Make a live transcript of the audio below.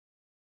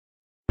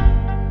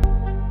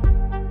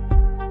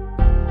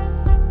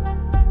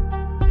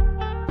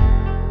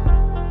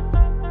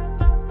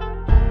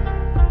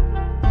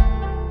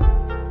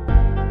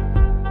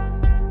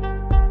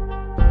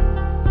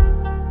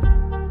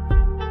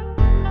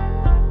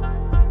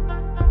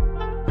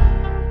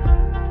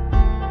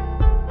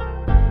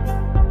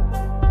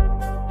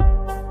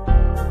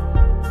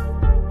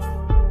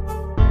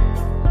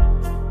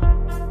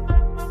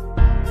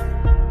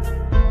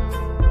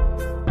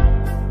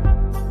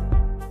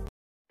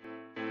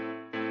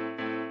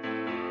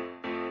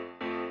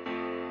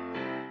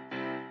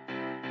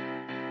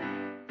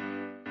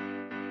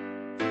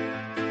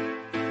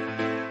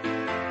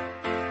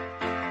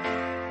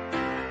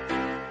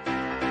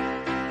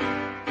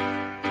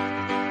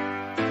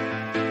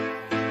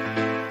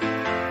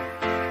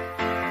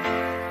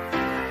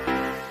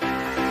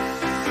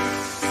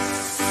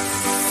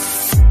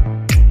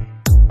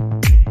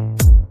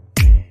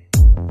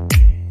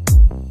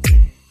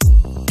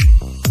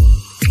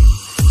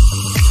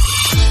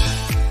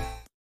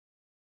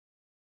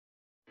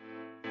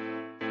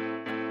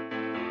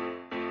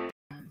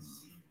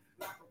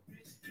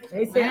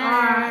They said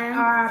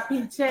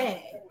R.I.P.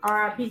 Chad.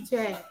 R.I.P.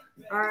 Chad.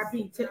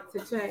 R.I.P. to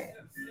Chad.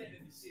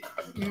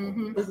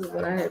 This is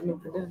what I had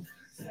meant for them.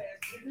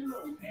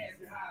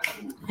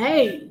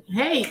 Hey,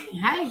 guys.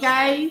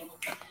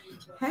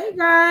 Hey,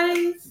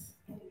 guys.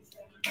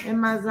 In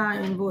my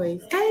Zion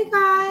voice. Hey,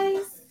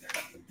 guys.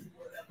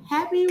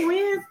 Happy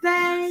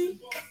Wednesday.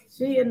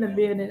 She in the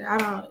building.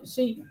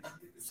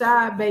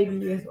 Side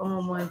Baby is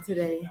on one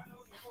today.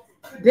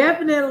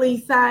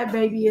 Definitely Side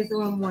Baby is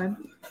on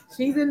one.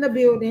 She's in the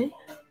building.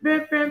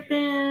 Did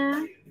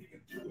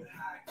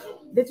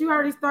you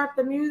already start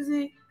the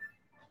music?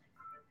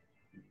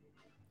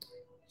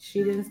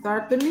 She didn't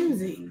start the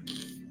music.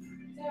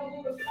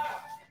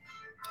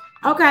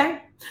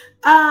 Okay.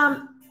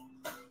 Um,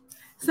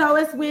 so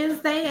it's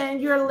Wednesday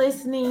and you're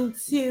listening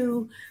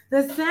to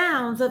the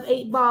sounds of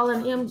 8 Ball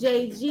and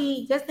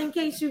MJG. Just in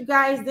case you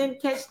guys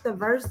didn't catch the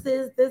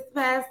verses this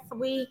past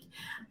week,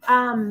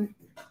 um,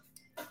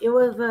 it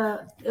was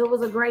a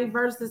great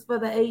verses for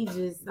the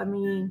ages. I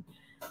mean,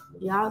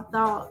 y'all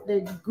thought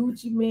that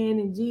Gucci Man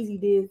and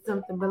Jeezy did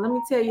something, but let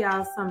me tell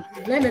y'all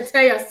something. Let me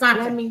tell you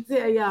something. Let me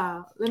tell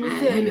y'all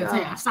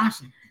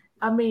something.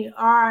 I mean,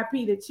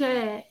 R.I.P. to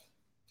Chad,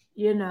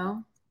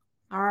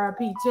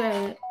 R.I.P.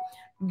 Chad.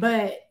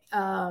 But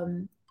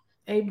 8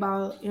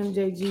 Ball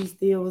MJG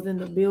still was in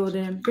the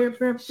building.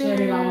 Shut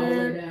it all the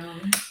way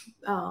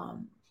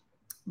down.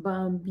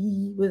 Bun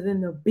B was in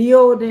the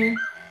building.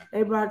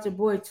 They brought your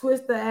boy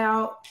Twister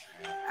out.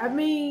 I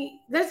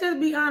mean, let's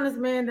just be honest,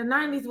 man. The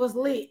 90s was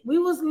lit. We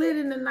was lit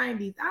in the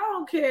 90s. I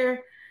don't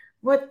care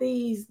what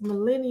these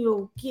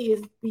millennial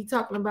kids be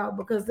talking about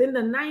because in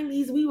the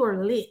 90s we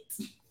were lit.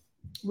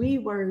 We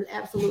were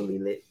absolutely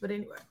lit. But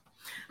anyway.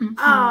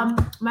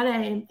 My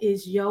name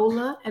is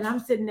Yola and I'm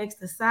sitting next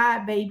to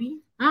Side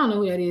Baby. I don't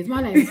know who that is.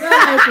 My name is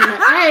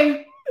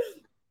Hey.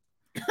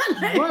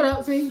 What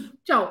up, see?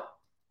 Joe.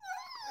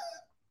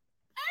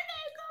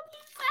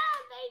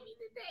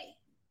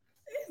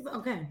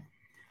 Okay.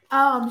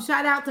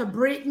 Shout out to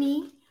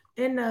Brittany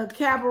in the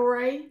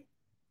cabaret.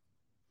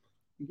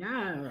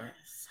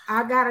 Yes.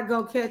 I gotta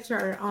go catch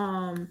her.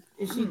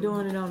 Is she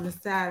doing it on the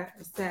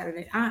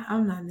Saturday?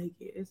 I'm not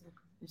naked. It's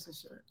a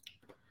shirt.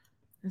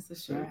 It's a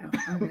shirt.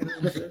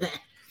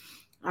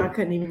 I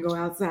couldn't even go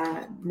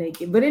outside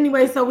naked. But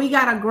anyway, so we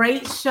got a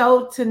great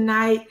show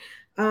tonight.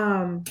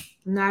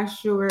 Not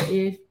sure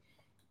if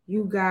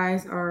you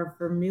guys are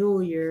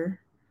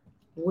familiar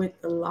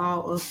with the law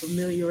of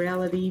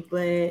familiarity, but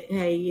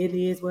hey, it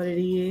is what it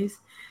is.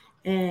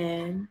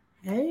 And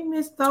hey,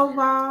 Miss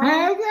Stovall.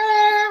 Hey,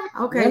 girl.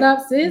 Okay. What up,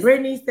 sis?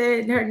 Brittany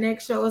said her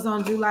next show is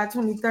on July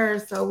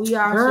 23rd, so we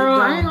all Girl, should go.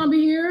 I ain't gonna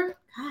be here.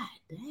 God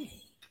dang.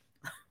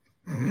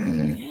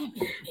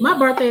 My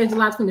birthday is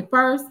July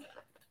 21st.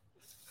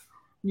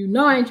 You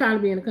know I ain't trying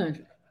to be in the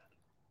country.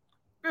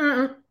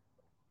 I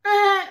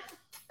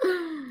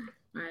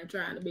ain't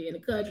trying to be in the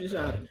country,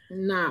 so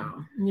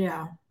no.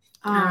 Yeah.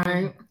 All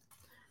right.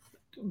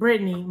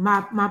 Brittany,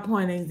 my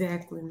point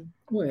exactly.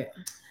 What?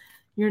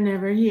 You're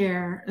never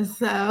here,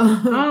 so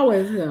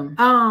always him.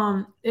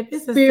 If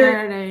it's a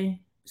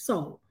Saturday,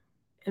 so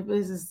if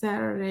it's a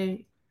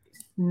Saturday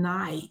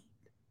night,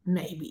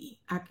 maybe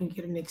I can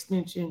get an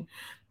extension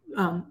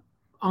on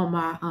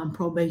my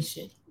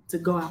probation to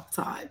go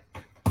outside.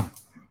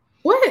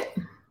 What?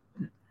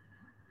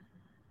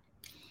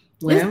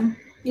 Well,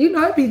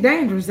 it'd be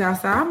dangerous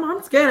outside.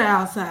 I'm scared of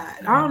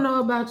outside. I don't know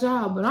about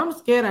y'all, but I'm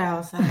scared of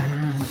outside.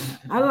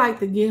 I like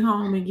to get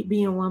home and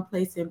be in one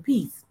place in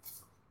peace.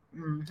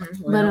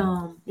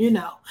 Well.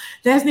 But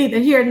that's neither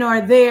here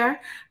nor there.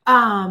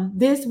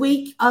 This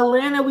week,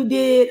 Atlanta, we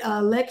did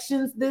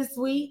elections this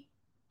week,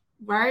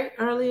 right?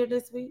 Earlier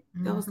this week.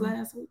 That was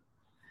last week.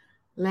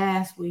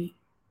 Last week.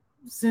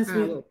 Since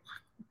we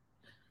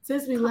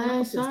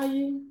last saw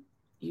you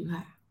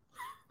have.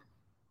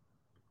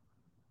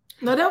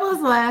 No, that was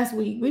last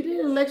week. We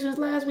did elections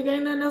last week.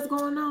 Ain't nothing else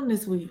going on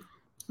this week.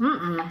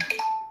 I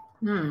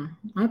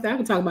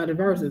can talk about the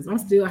verses. I'm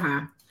still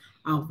high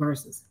off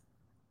verses.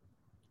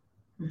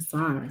 I'm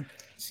sorry.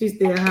 She's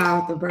still high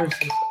off the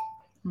verses.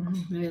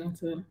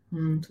 Until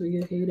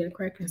you hear that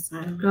cracking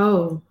sound.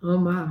 Oh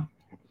my.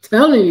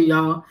 Telling you,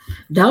 y'all.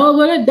 Those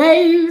were the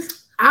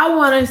days. I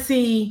want to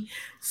see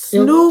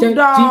Snoop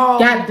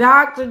Dogg,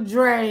 Dr.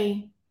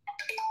 Dre.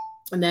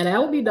 Now that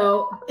would be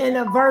dope. And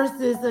the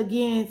verses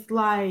against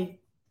like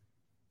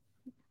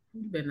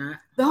but not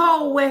the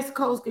whole West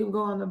Coast can go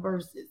on the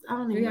verses. I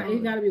don't even know.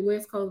 It gotta be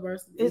West Coast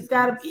versus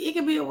it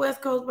can be a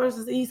West Coast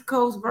versus East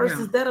Coast versus.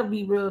 Yeah. That'll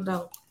be real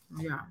dope.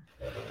 Yeah.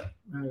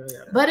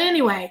 But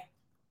anyway,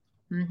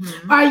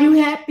 are you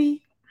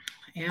happy?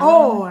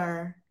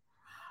 Or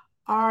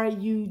are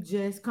you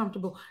just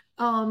comfortable?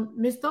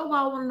 Miss Stovall,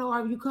 I want to know,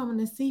 are you coming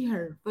to see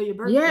her for your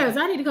birthday? Yes,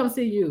 I need to come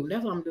see you.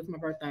 That's what I'm gonna do for my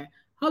birthday.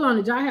 Hold on,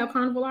 did y'all have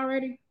carnival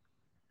already?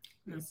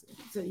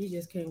 So you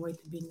just can't wait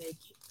to be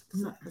naked.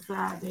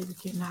 Sorry, baby,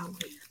 cannot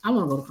wait. I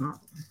want to go to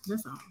carnival.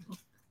 That's all.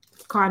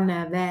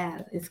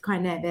 Carnival. It's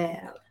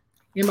carnival.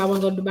 Anybody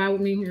want to go to Dubai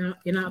with me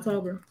in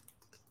October?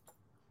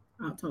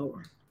 Going to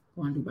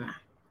Dubai.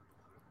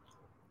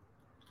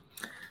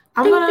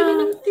 I'm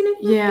gonna,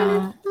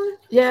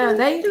 yeah.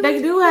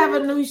 They do have a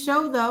new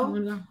show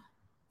though.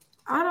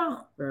 I don't.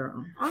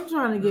 Girl. I'm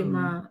trying to get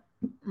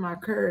my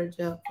courage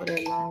up for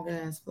that long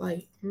ass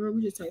flight. Girl,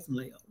 we just take some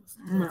layovers.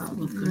 No,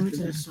 I'm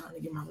just trying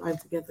to get my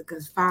life together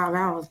because 5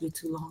 hours be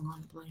too long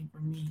on the plane for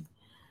me.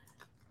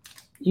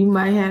 You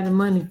might have the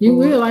money for you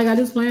will. I got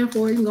this plan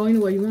for it. You can go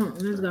anywhere you want.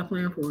 I just got a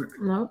plan for it.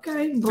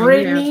 Okay.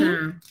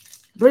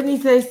 Brittany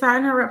says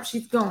sign her up.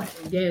 She's going.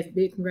 Yes,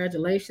 big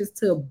congratulations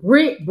to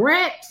Britt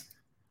Brett.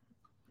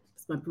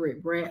 It's my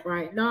Britt Brett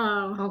right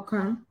now.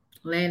 Okay.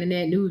 Landing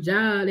that new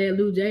job, that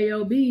new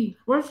job.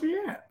 Where's she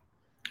at?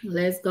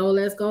 Let's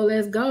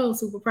go.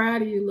 Super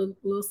proud of you,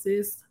 little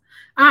sis.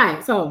 All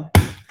right, so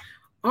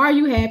are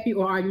you happy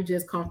or are you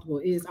just comfortable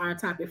is our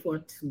topic for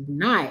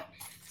tonight.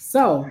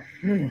 So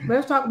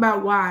let's talk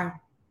about why.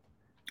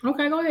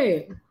 Okay, go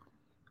ahead.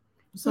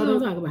 So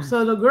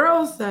the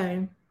girls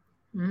say,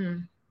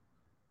 the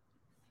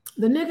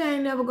nigga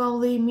ain't never gonna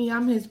leave me.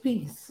 I'm his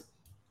piece.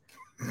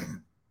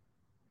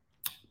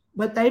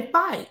 But they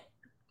fight.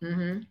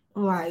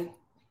 Like,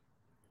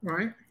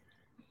 right?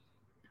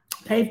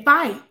 They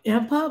fight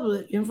in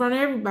public in front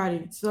of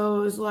everybody.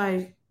 So it's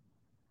like,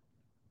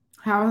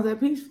 how is that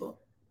peaceful?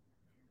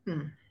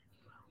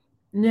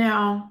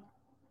 Now,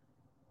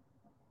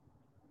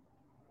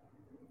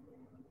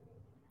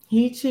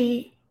 he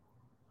cheat.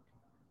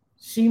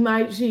 She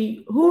might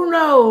cheat. Who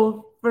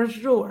knows for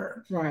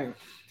sure? Right.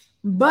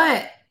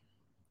 But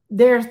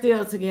they're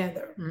still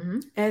together.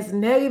 As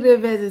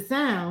negative as it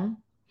sounds,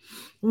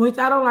 which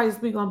I don't like to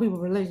speak on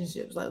people's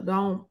relationships. Like,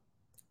 don't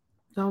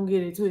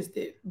get it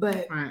twisted.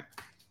 But right.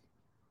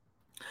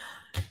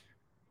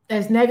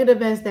 As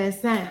negative as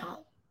that sound,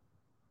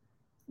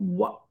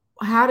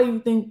 how do you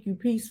think you're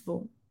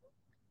peaceful?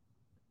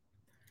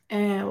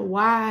 And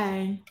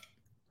why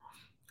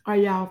are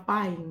y'all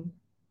fighting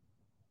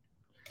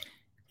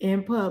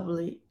in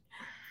public?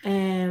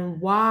 And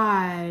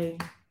why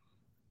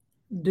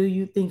do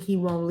you think he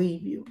won't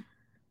leave you?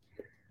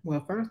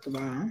 Well, first of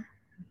all,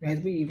 as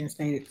we even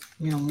stated,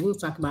 we'll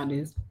talk about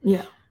this.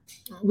 Yeah.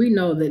 We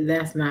know that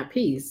that's not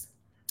peace.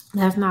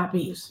 That's not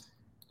peace.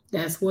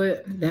 That's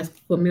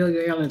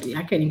familiarity.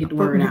 I can't even get the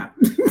word out.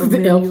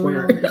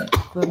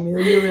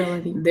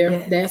 Familiarity.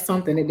 Yes. That's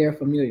something that they're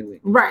familiar with.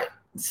 Right.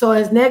 So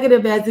as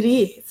negative as it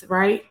is,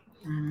 right?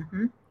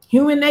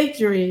 Human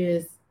nature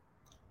is,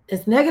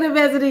 as negative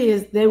as it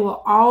is, they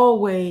will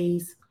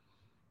always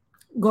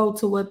go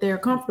to what they're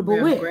comfortable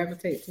with.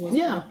 Gravitate towards.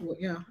 Yeah,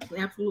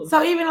 absolutely.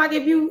 So even like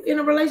if you in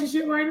a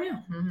relationship right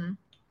now,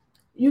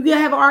 you can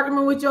have an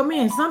argument with your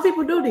man. Some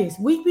people do this.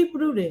 Weak people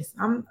do this.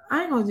 I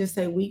ain't gonna just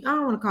say weak. I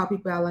don't want to call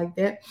people out like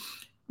that.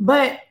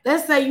 But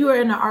let's say you are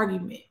in an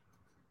argument.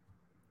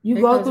 You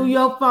go through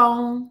your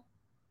phone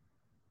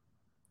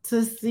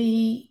to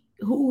see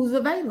who's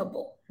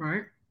available.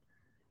 Right.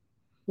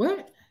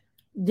 What?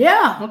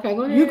 Yeah. Okay,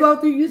 go ahead. You scroll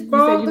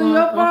through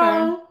your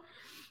phone. Okay.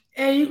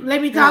 And you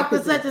let me talk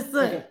to such and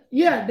such. Okay.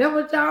 Yeah, that's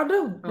what y'all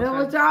do. Okay. That's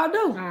what y'all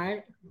do. All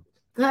right.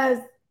 Because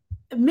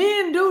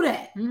men do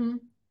that.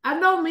 I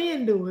know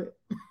men do it.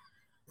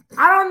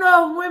 I don't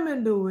know if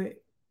women do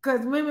it.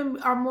 Because women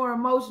are more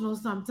emotional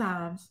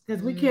sometimes.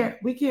 Because we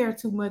care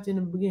too much in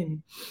the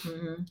beginning.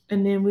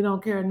 And then we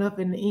don't care enough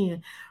in the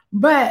end.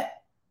 But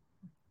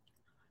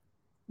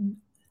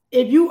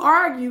if you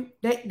argue,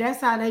 that's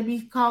how they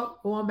be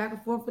caught going back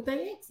and forth with their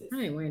exes.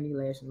 I ain't wearing these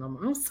lashes no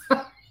more. I'm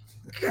sorry.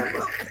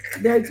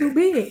 They're too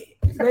big.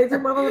 They're too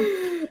much.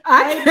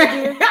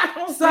 I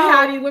don't see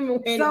how these women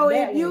wear. So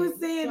if you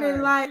seeing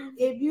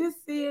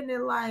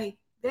it like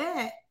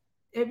that,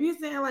 if you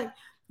saying like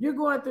you're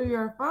going through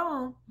your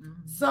phone,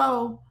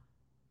 so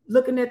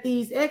looking at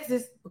these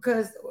exes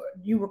because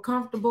you were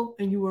comfortable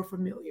and you were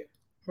familiar,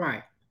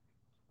 right?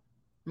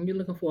 And you're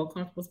looking for a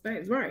comfortable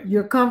space, right?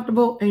 You're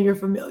comfortable and you're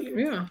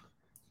familiar.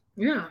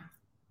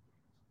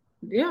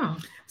 Yeah.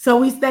 So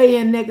we stay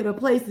in negative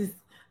places.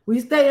 We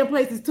stay in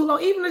places too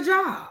long. Even a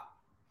job.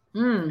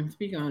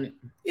 Speak on it.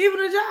 Even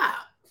a job.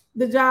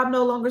 The job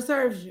no longer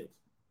serves you.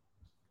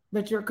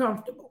 But you're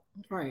comfortable.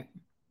 Right.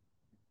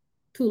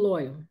 Too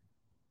loyal.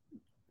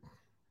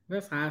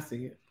 That's how I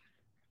see it.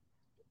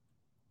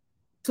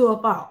 To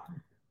a fault.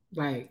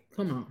 Like,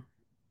 come on.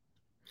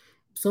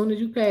 As soon as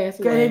you pass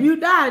away. Because if you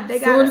die, they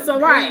got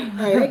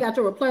they got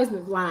your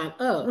replacements lined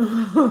up.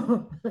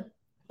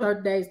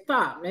 30 days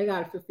stop. They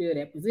got to fulfill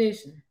that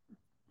position.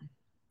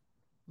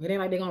 It ain't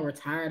like they're gonna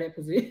retire that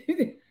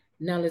position.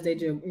 Not unless they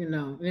just,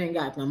 they ain't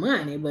got no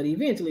money. But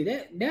eventually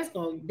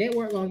that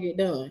work gonna get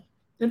done.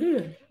 It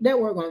is. That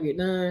work gonna get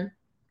done.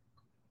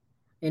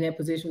 And that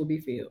position will be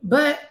filled.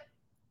 But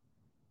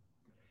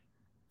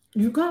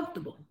you're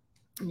comfortable.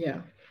 Yeah.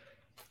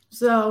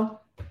 So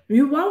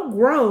you won't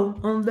grow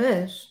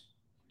unless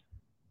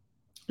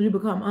you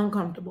become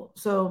uncomfortable.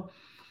 So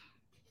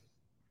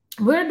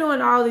we're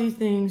doing all these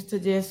things to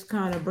just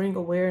kind of bring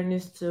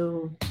awareness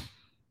to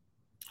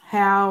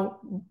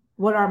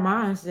what our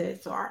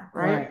mindsets are,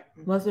 right?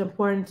 What's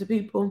important to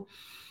people,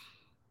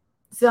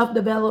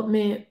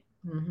 self-development,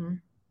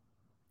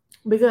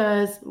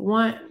 Because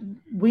we're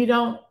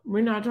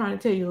not trying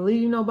to tell you to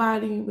leave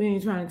nobody. We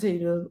ain't trying to tell you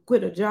to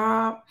quit a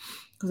job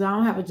because I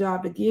don't have a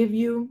job to give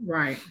you.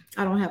 Right.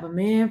 I don't have a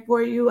man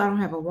for you. I don't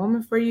have a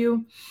woman for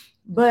you.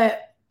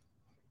 But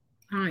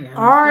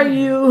are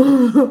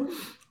you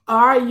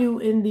are you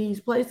in these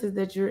places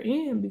that you're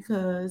in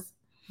because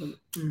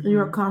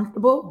you're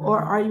comfortable, or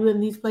are you in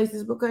these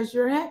places because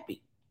you're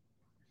happy?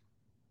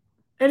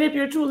 And if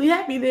you're truly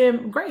happy,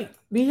 then great,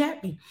 be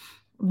happy.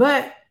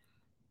 But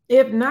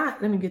if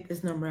not, let me get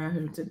this number out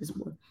here to this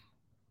boy.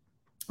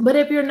 But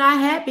if you're not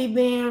happy,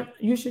 then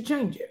you should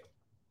change it.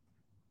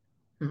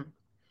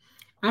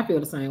 I feel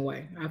the same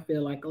way. I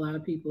feel like a lot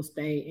of people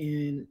stay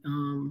in,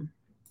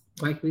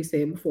 like we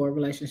said before,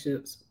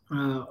 relationships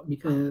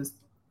because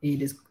they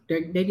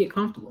get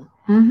comfortable.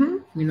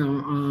 Mm-hmm. You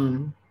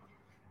know,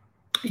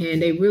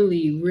 and they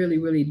really, really,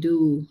 really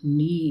do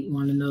need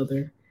one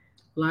another.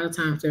 A lot of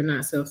times they're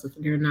not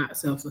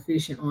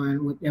self-sufficient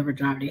on whatever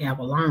job they have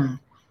alone.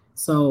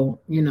 So,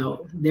 you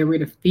know, they're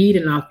really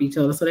feeding off each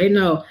other. So they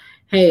know,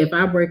 hey, if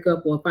I break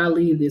up or if I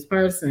leave this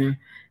person,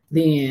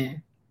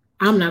 then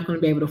I'm not going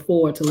to be able to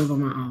afford to live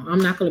on my own.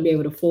 I'm not going to be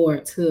able to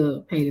afford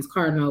to pay this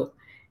car note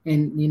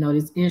and, you know,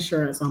 this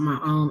insurance on my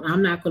own.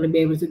 I'm not going to be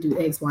able to do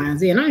X, Y, and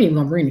Z. And I'm not even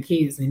going to bring the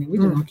kids in it.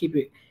 We're just going to keep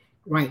it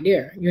right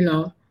there, you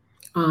know.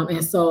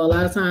 And so a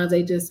lot of times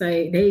they just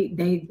say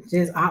they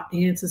just opt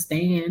in to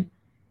stand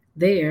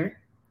there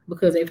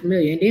because they're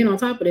familiar. And then on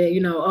top of that, you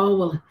know, oh,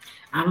 well,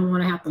 I don't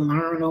want to have to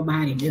learn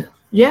nobody new.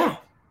 Yeah.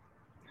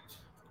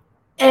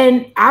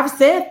 And I've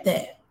said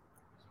that.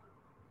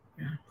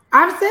 Yeah.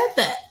 I've said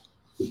that.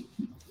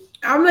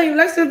 I'm like,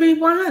 let's just be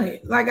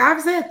 100. Like,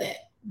 I've said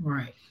that.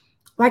 Right.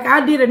 Like,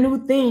 I did a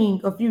new thing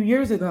a few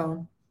years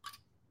ago.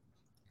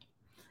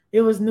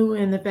 It was new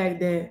in the fact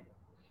that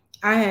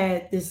I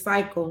had this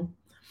cycle.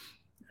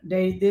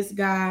 Dated this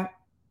guy,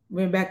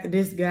 went back to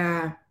this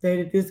guy,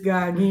 dated this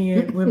guy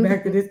again, went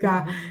back to this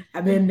guy.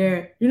 I've been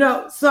there, you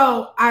know.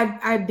 So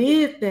I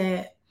did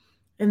that,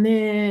 and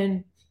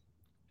then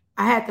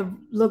I had to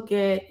look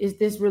at, is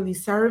this really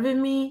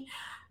serving me?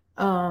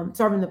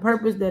 Serving the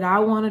purpose that I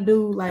want to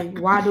do? Like,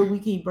 why do we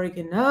keep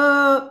breaking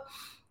up?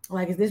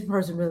 Like, is this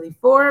person really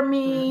for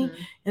me?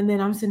 Mm-hmm. And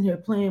then I'm sitting here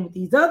playing with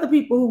these other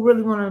people who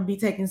really want to be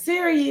taken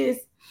serious,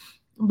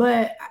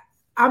 but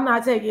I'm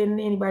not taking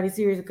anybody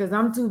serious because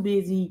I'm too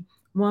busy,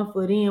 one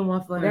foot in,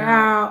 one foot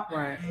out.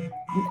 Right.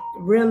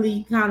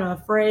 Really kind of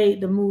afraid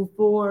to move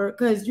forward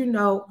because, you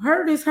know,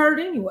 hurt is hurt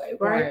anyway,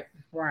 right?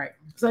 Right.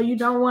 So you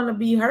don't want to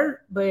be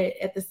hurt, but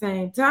at the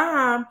same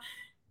time,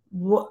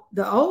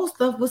 the old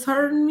stuff was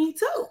hurting me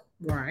too.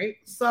 Right.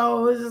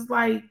 So it's just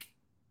like,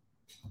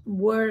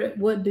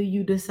 what do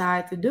you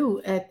decide to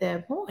do at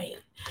that point?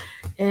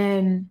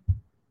 And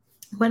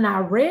when I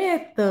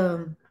read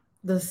the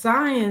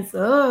science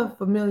of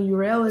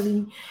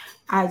familiarity,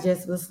 I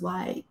just was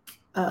like,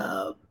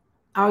 oh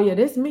yeah,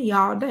 this is me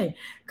all day.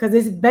 Because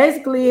it's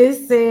basically,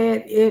 it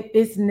said if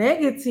it's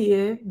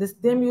negative, the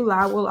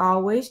stimuli will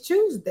always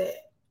choose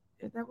that.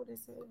 Is that what it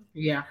said?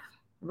 Yeah.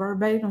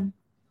 Verbatim?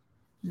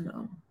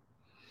 No.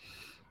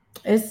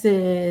 It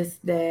says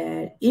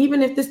that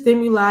even if the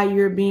stimuli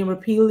you're being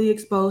repeatedly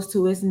exposed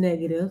to is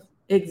negative,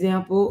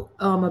 example,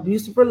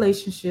 abusive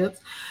relationships,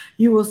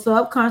 you will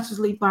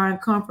subconsciously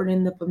find comfort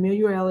in the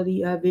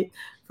familiarity of it.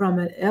 From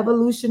an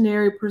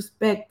evolutionary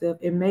perspective,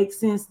 it makes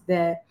sense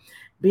that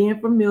being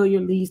familiar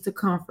leads to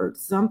comfort.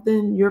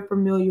 Something you're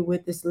familiar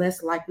with is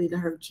less likely to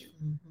hurt you.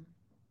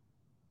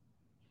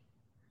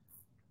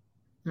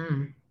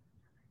 Mm-hmm.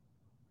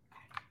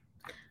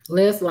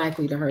 Less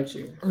likely to hurt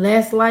you.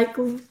 Less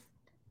likely.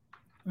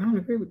 I don't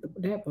agree with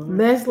that part.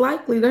 Less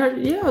likely to hurt.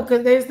 Yeah,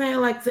 because they're saying,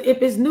 like,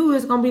 if it's new,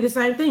 it's gonna be the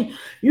same thing.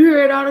 You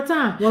hear it all the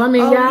time. Well, I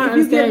mean, yeah, I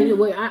understand.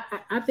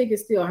 I think it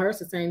still hurts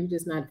the same. You're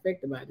just not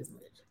affected by it as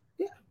much.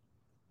 Yeah.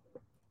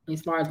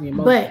 As far as being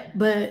emotional.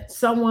 But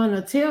someone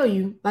will tell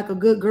you, like a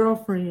good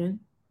girlfriend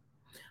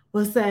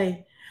will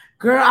say,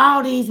 "Girl,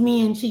 all these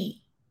men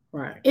cheat.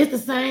 Right. It's the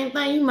same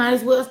thing. You might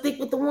as well stick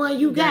with the one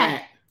you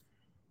got."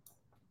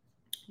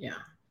 Yeah.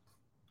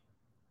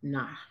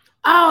 Nah.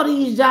 All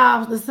these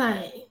jobs the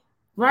same.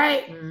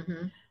 Right?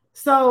 Mm-hmm.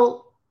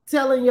 So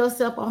telling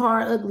yourself a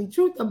hard, ugly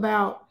truth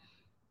about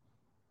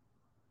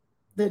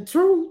the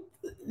truth,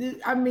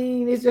 I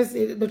mean, it's just,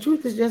 the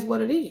truth is just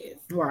what it is.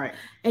 Right.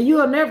 And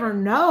you'll never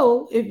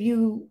know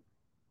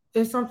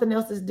if something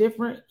else is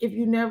different if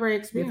you never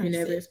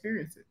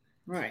experience it.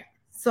 Right.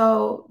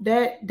 So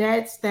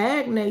that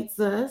stagnates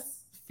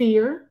us,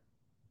 fear.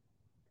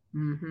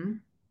 Mm-hmm.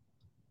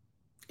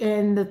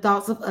 And the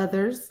thoughts of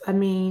others. I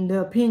mean, the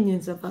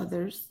opinions of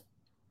others.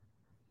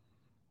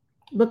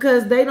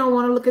 Because they don't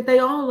want to look at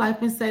their own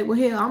life and say, well,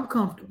 hell, I'm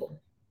comfortable.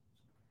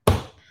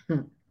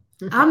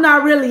 I'm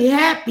not really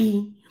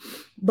happy.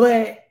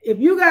 But if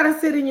you got to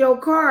sit in your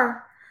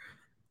car,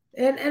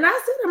 and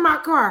I sit in my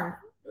car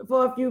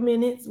for a few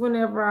minutes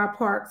whenever I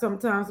park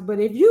sometimes. But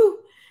if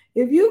you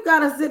got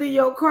to sit in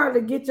your car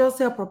to get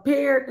yourself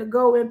prepared to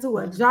go into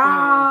a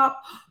job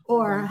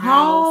or a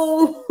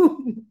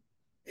home.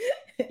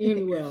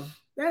 Anywhere.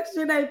 That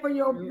shit ain't for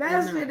your.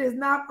 That shit is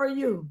not for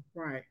you.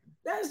 Right.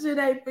 That shit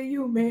ain't for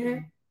you,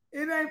 man.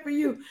 It ain't for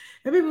you.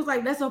 And people's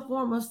like, that's a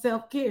form of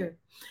self-care.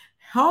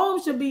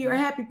 Home should be your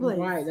happy place.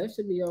 Right. That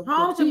should be your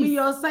home. Should be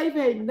your safe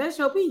haven. That's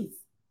your peace.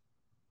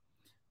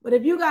 But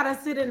if you gotta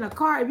sit in a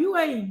car, if you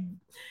ain't,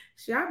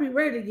 shit, I'll be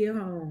ready to get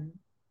home.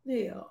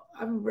 Yeah,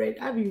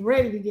 I'll be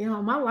ready to get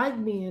home. I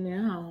like being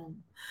at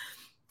home.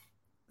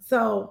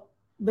 So,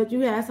 but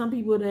you have some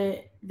people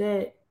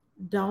that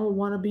don't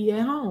want to be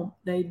at home.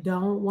 They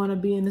don't want to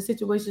be in the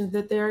situations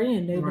that they're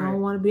in. They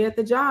don't want to be at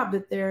the job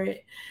that they're in.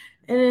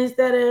 And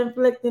instead of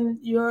inflicting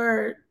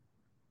your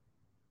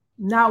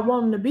not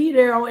wanting to be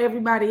there on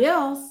everybody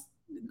else,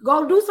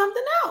 go do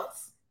something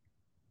else.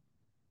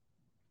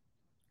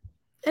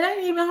 It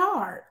ain't even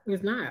hard.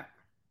 It's not.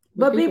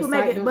 But people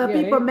make it. But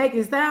people make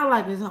it sound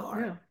like it's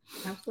hard.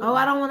 Yeah, absolutely. Oh,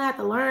 I don't want to have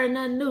to learn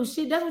nothing new.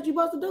 Shit, that's what you're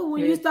supposed to do.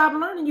 When you stop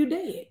learning, you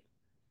dead.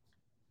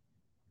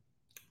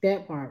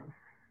 That part.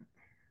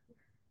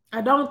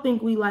 I don't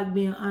think we like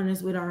being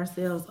honest with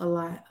ourselves a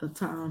lot of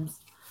times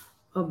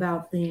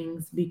about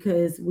things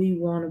because we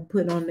want to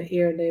put on the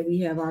air that we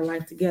have our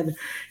life together.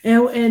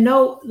 And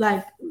no,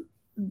 like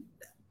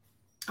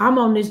I'm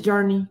on this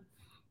journey,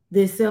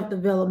 this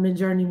self-development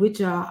journey with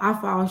y'all. I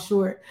fall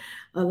short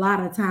a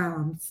lot of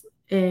times.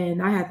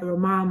 And I have to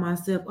remind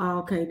myself, oh,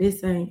 okay,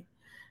 this ain't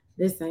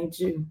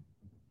you.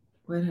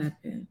 What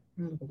happened?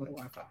 I'm gonna go to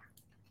Wi-Fi.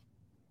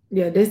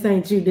 Yeah, this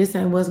ain't you. This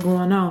ain't what's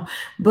going on.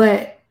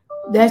 But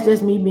that's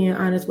just me being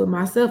honest with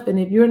myself. And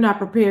if you're not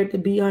prepared to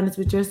be honest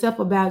with yourself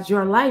about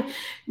your life,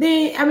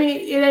 then I mean,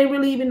 it ain't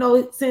really even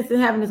no sense in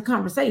having this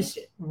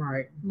conversation.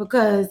 Right.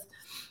 Because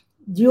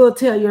you'll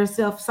tell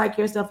yourself, psych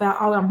yourself out,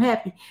 oh, I'm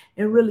happy.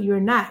 And really you're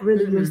not.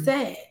 Really you're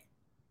sad.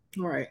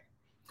 Right.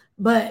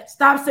 But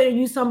stop saying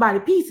you somebody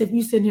peace if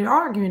you sitting here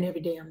arguing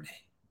every damn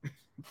day.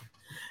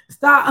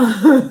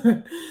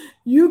 Stop.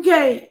 You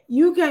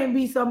can't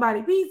be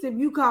somebody peace if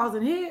you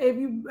causing hell. If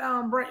you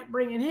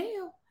bringing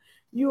hell,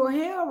 you a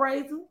hell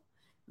raiser.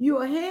 You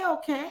a hell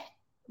cat.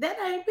 That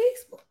ain't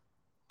peaceful.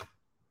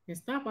 And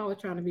stop always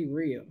trying to be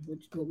real,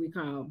 which what we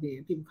call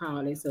being. People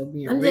call themselves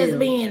being real. I'm just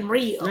being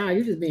real. Nah,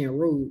 you just being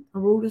rude.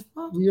 Rude as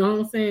fuck. You know what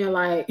I'm saying?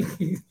 Like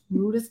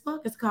rude as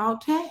fuck. It's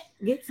called cat.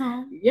 Get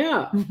some.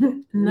 Yeah.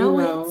 No,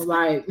 you know,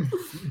 like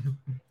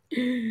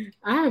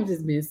I have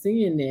just been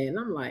seeing that, and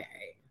I'm like,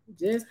 hey,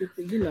 just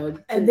because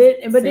and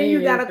then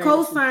you got a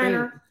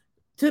co-signer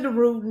to the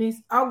rudeness.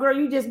 Oh, girl,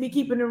 you just be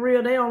keeping it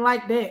real. They don't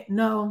like that.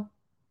 No,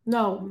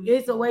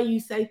 it's the way you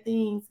say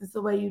things. It's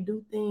the way you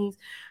do things.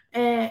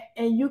 And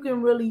you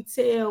can really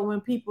tell when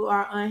people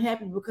are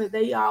unhappy because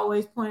they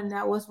always pointing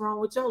out what's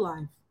wrong with your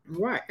life.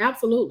 Right.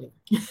 Absolutely.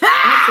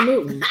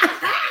 Absolutely.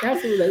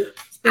 Absolutely.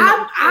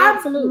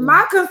 Absolutely.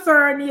 My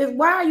concern is,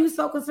 why are you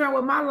so concerned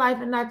with my life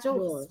and not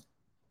yours?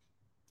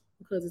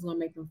 Because it's gonna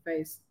make them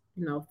face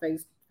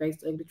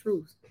the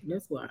truth.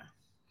 That's why.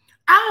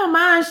 I don't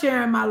mind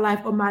sharing my life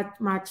or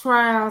my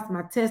trials,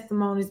 my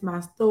testimonies, my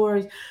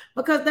stories,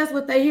 because that's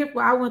what they're here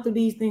for. I went through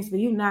these things for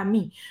you, not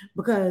me.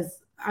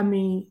 Because I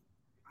mean,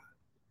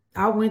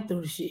 I went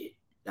through shit.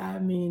 I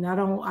mean, I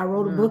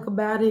wrote a book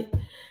about it.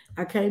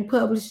 I can't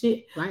publish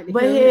it. Right,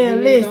 but yeah,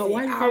 listen,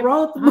 I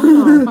wrote the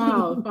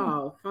book.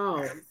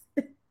 Pause.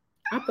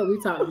 I thought we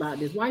talked about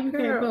this. Why you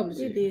can't publish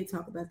it? We did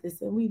talk about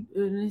this, and we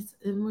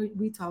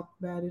talked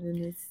about it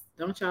in this.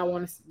 Don't y'all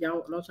want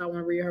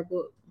to read her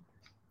book?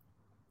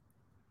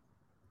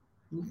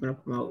 I'm gonna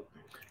promote.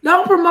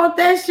 Don't promote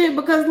that shit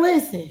because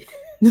listen.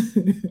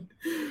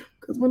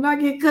 Because when I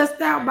get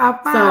cussed out by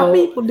 5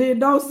 people, then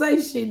don't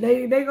say shit.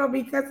 They gonna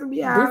be cussing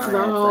me out. This is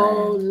a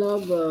whole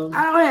nother.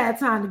 I don't have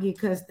time to get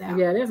cussed out.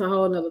 Yeah, that's a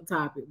whole nother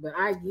topic. But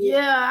I get.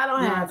 Yeah, I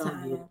don't have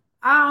time.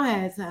 I don't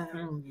have time. I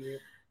don't get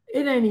it.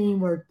 It ain't even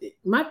worth it.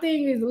 My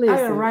thing is,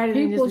 listen,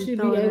 people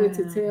should be able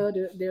to tell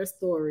their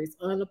stories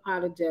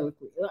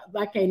unapologetically.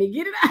 I can't even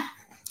get it out.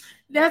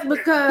 That's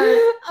because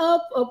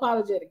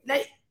apologetic.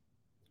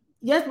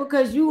 Just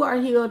because you are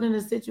healed in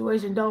a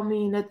situation don't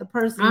mean that the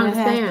person that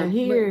has to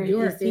hear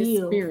your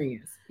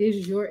experience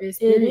is your experience.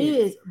 It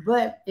is,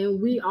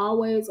 and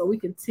we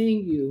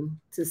continue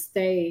to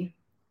stay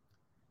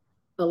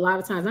a lot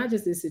of times, not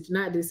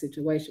this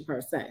situation per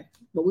se,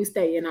 but we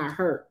stay in our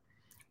hurt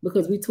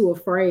because we're too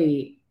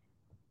afraid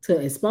to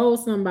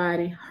expose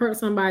somebody, hurt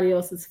somebody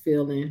else's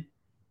feeling.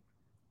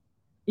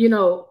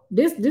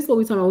 This is what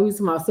we talking about when we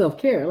talk about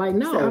self-care. Like,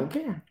 no,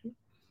 self-care.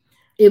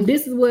 If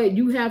this is what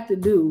you have to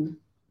do,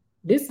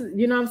 this is,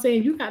 what I'm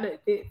saying? You gotta,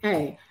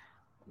 hey,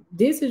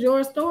 this is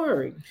your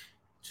story.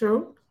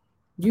 True.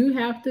 You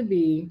have to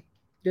be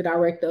the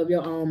director of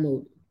your own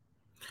movie.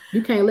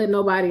 You can't let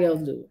nobody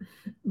else do it.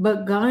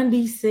 But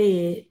Gandhi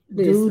said,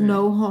 do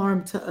no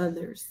harm to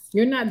others.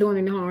 You're not doing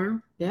any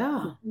harm.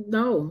 Yeah.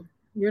 No,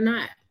 you're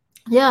not.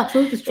 Yeah.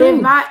 Truth is true.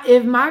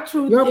 If my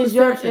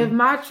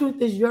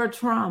truth is your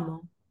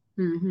trauma,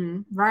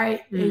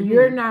 right? Mm-hmm. And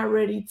you're not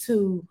ready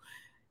to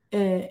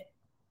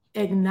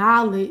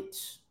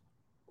acknowledge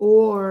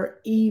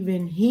or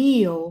even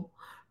heal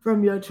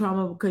from your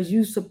trauma because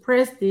you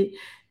suppressed it,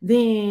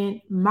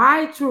 then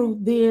my truth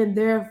then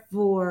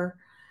therefore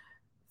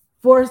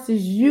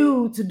forces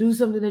you to do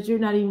something that you're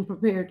not even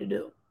prepared to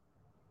do.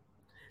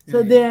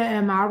 So then,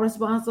 am I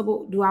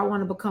responsible? Do I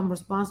want to become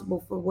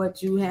responsible for what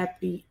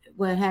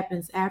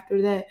happens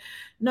after that?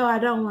 No, I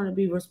don't want to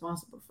be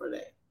responsible for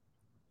that.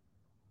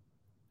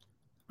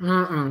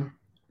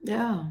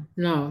 Yeah.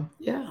 No.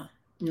 Yeah.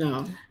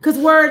 No. Because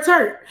words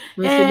hurt.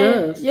 Yes, it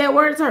does. Yeah,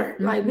 words hurt.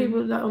 Mm-hmm. Like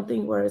people don't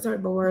think words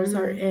hurt, but words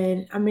hurt.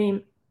 And I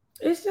mean,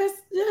 it's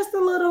just a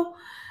little.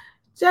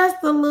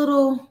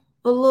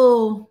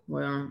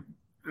 Well,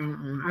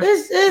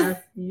 it's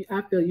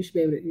I feel you should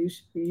be able to. You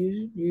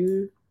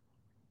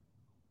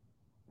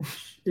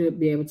should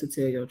be able to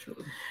tell your truth.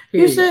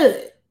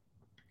 Period.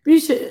 You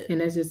should.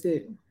 And that's just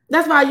it.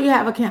 That's why you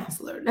have a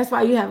counselor. That's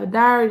why you have a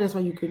diary. That's why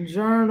you can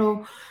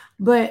journal.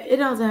 But it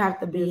doesn't have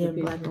to be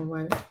in black and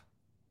white.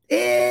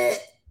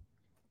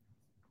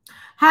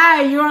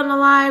 Hi, you're on the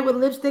line with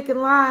Lipstick and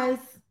Lies.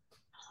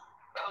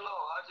 Hello,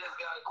 I just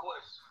got a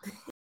question.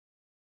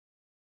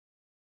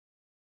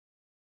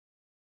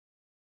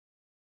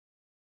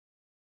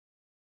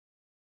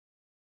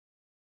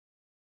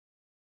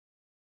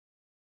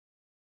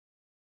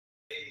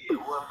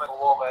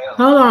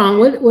 Hold on.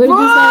 What did you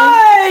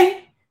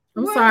say?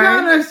 I'm what sorry. What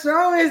kind of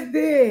show is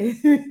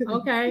this?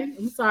 Okay,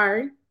 I'm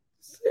sorry.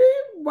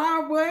 Why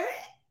what?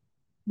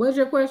 What's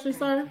your question,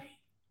 sir?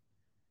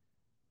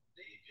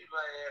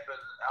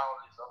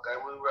 Okay,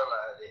 we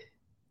realize it.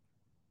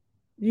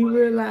 You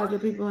realize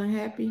that people are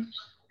unhappy? His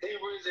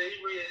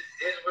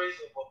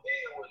reason for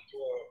being with a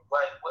girl,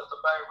 right? What's the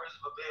main reason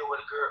for being with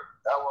a girl?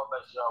 I want to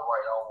make sure I'm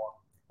right. I don't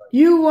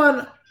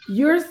want.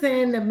 You're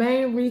saying the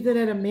main reason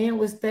that a man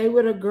would stay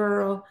with a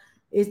girl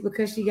is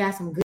because she got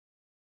some good.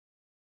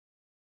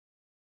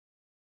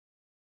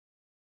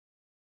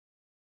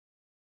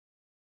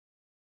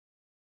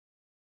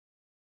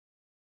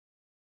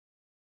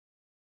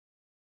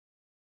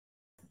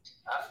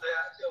 I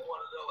still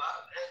want to know. I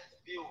ask the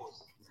viewers.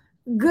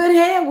 Good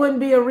head wouldn't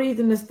be a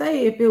reason to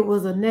stay if it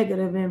was a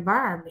negative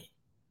environment.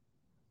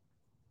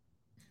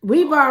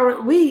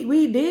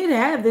 We did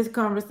have this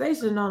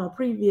conversation on a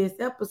previous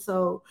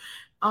episode.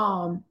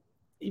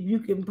 You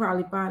can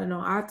probably find it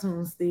on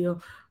iTunes still,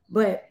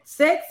 but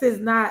sex is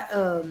not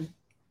a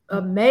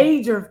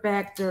major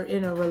factor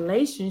in a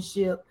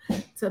relationship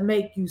to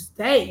make you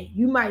stay.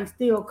 You might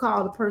still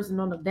call the person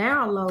on the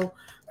down low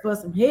for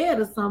some head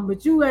or something,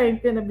 but you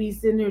ain't finna be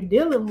sitting there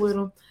dealing with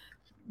them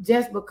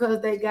just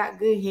because they got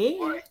good head. Money's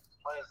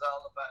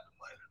all about the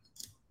money.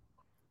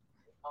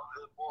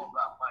 It's more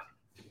about money.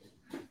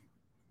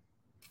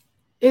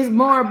 It's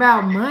more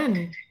about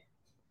money.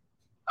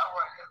 All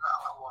right, that's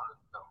all I wanted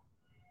to know.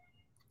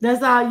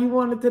 That's all you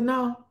wanted to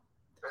know?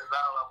 That's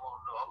all I want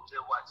to know. I'm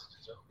just watching the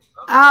show.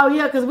 Okay. Oh,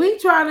 yeah, because we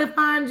trying to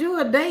find you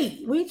a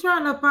date. We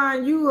trying to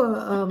find you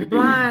a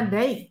blind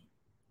date.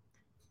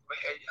 Man,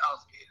 y'all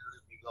scared to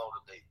let me go on a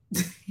date.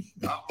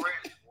 I'm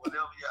ready.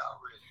 Whenever y'all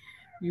ready.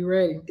 You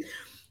ready?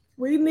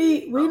 We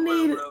need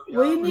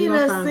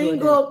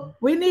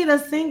a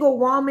single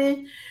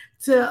woman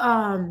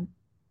to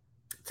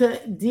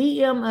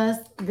DM us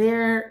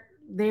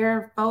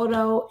their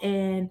photo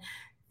and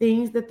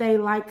things that they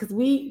like, because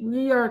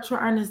we are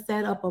trying to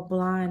set up a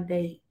blind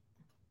date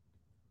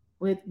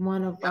with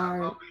one of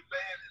our.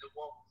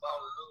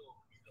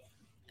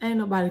 Ain't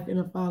nobody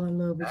finna fall in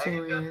love with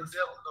your ass.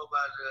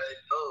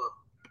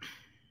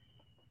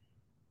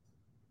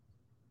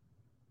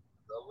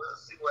 So we'll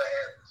see what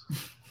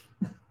happens.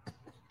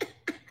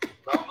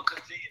 I'm gonna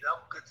continue to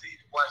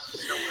watch the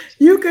show.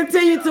 You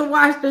continue to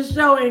watch the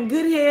show, and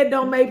good head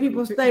don't make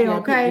people stay,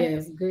 okay?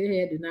 Yes, good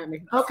head do not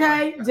make people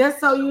stay. Okay, just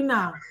so you know.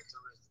 I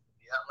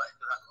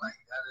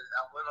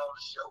went on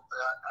the show, but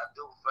I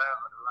do find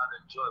a lot of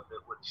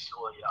enjoyment with the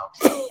show, y'all.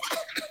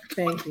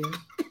 Thank you.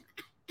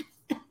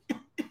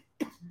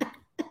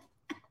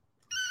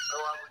 So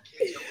I'm gonna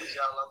keep up with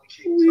y'all. I'm gonna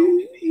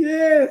keep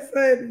yes,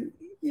 honey.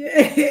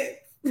 Yes.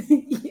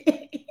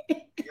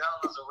 Y'all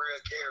is a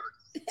real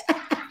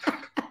character.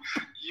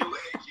 You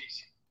and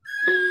Keisha.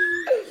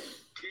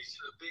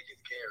 Keisha the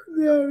biggest character.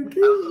 No,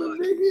 Keisha the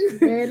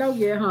biggest. Man, don't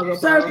get hung up.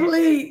 Sir,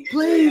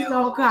 please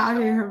don't call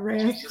her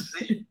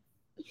harassment.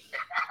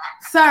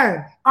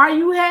 Sir, are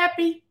you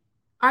happy?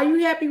 Are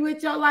you happy with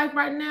your life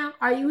right now?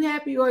 Are you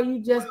happy, or are you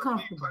just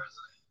comfortable?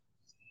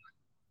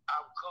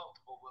 I'm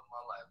comfortable with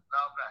my life. No,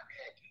 I'm not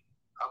happy.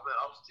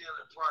 I'm still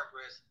in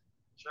progress,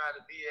 trying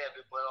to be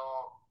happy, but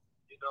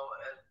you know,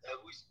 as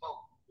we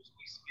spoke, as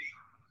we speak,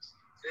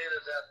 saying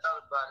that I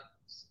thought about it,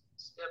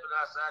 stepping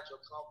outside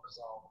your comfort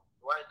zone.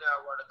 Right now,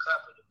 I run a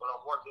company, but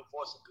I'm working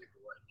for some people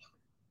right now.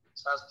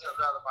 So I stepped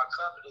out of my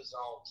comfort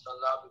zone to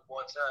allow me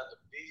more time to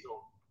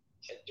build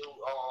and do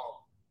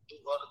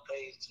other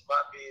things to my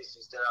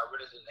business that I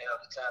really didn't have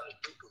the time to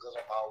do because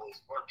I'm always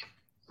working.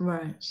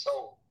 Right.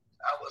 So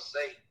I would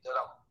say that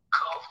I'm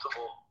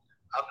comfortable.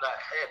 I'm not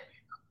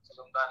happy because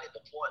I'm not at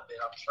the point that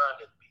I'm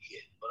trying to be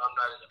at, but I'm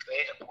not in a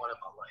bad point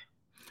in my life.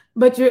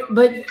 But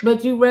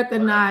you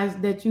recognize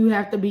that you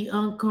have to be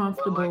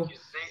uncomfortable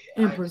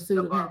in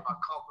pursuit of happiness.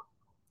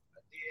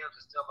 I did have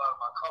to step out of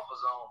my comfort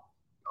zone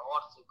in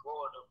order to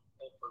grow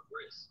and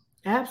progress.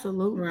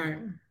 Absolutely. Right.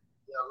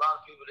 a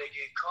lot of people, they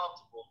get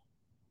comfortable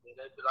and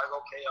they be like,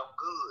 okay, I'm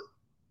good.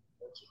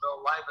 But you know,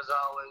 life is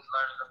always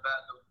learning about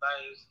new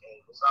things,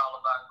 and it's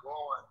all about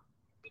growing,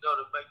 you know,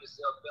 to make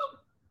yourself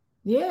better.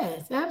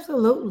 Yes,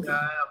 absolutely.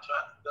 Yeah, I am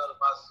trying to better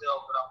myself,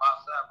 but I'm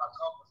outside my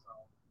comfort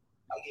zone.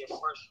 I get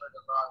frustrated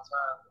a lot of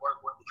times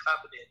working with the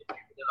company and the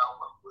people that I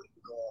work with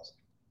because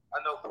I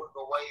know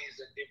quicker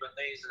ways and different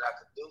things that I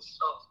can do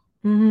stuff.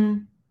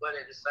 Mm-hmm. But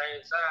at the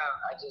same time,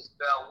 I just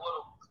bear with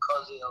them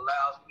because it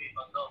allows me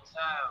enough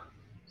time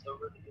to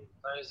really do the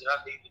things that I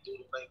need to do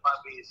to make my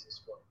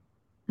business work.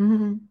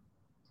 Mm-hmm.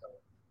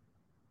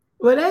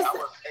 Well,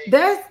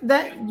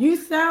 that you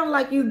sound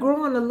like you're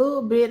growing a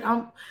little bit.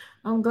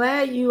 I'm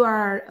glad you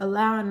are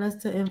allowing us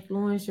to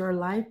influence your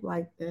life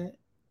like that.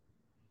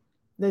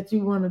 That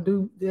you want to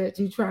do, that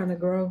you're trying to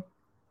grow.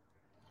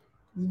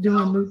 You're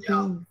doing new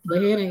things.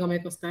 But it ain't gonna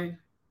make us stay.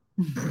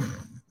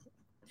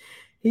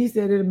 He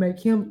said it'll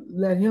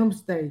let him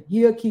stay.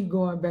 He'll keep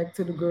going back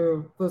to the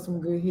girl for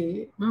some good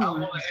head. I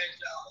want to ask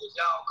y'all, is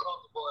y'all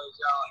comfortable as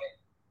y'all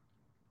happy?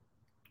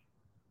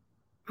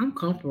 I'm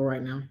comfortable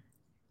right now.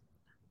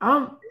 Is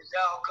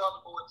y'all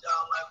comfortable with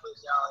y'all life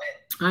as y'all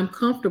happy? I'm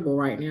comfortable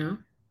right now.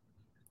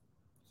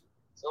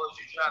 So if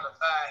you're trying to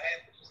find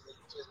happiness, then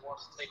you just want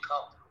to stay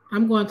comfortable.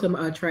 I'm going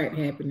to attract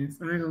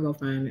happiness. I ain't gonna go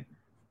find it.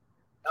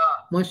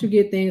 Once you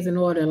get things in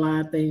order,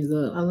 line things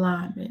up.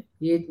 Alignment.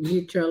 You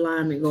get your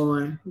alignment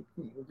going.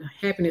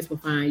 Happiness will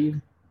find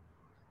you.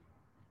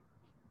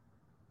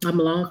 I'm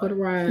along for the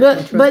ride.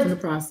 I'm trusting the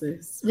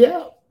process.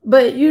 Yeah,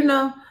 but you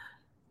know,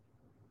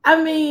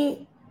 I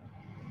mean,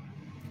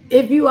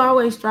 if you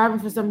always striving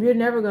for something, you're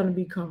never going to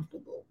be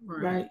comfortable,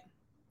 right?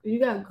 You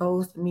got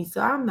goals to meet,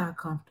 so I'm not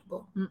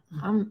comfortable.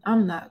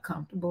 I'm not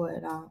comfortable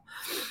at all.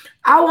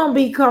 I won't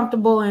be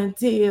comfortable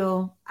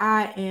until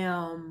I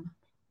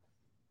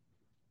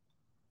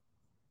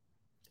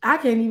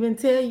can't even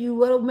tell you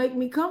what'll make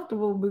me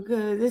comfortable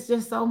because it's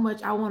just so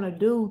much I want to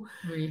do.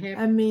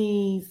 I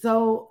mean,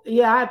 so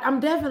yeah,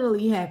 I'm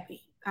definitely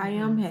happy. I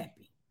am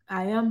happy.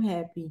 I am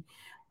happy.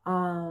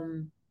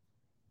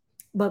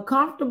 But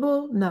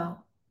comfortable? No,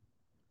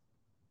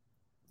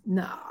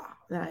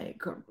 I ain't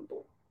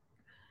comfortable.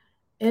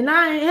 And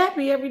I ain't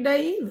happy every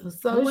day either.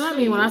 So what I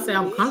mean when I say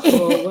I'm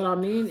comfortable, what I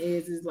mean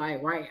is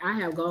like, right, I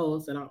have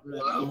goals that I'm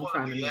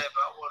trying to make.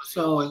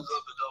 So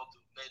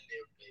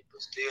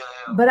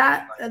but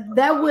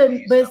that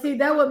wouldn't, but see,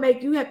 that would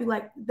make you happy.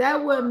 Like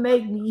that would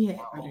make me happy.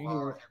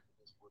 For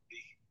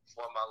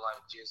my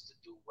life, just to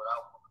do what I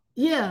want.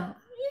 Yeah,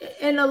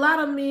 and a lot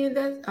of men,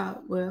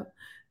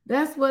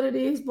 that's what it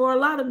is for a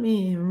lot of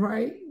men,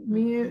 right?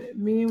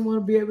 Men want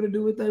to be able to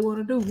do what they want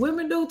to do.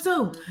 Women do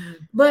too,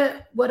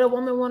 but what a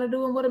woman want to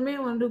do and what a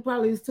man want to do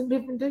probably is two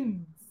different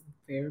things.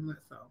 Very much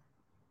so.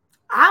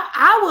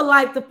 I would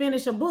like to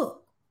finish a book.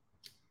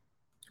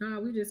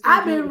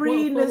 I've been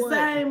reading the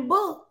same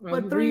book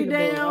for 3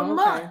 damn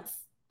months.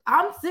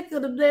 I'm sick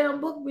of the damn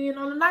book being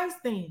on the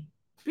nightstand.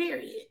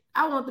 Period.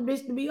 I want the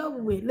bitch to be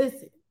over with.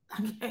 Listen,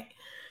 I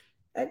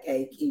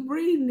can't keep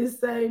reading the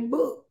same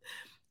book.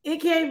 It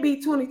can't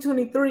be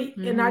 2023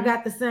 and I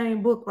got the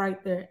same book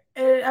right there.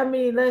 And I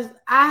mean,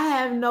 I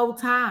have no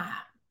time.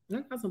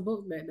 I got some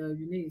books back there if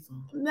you need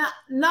some.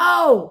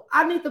 No,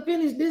 I need to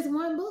finish this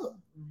one book.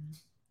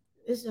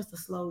 It's just a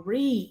slow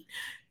read.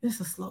 It's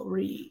a slow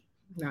read.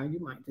 No, you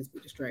might just be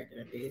distracted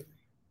in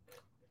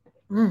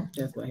bed.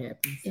 That's what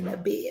happens. In the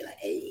bed, like,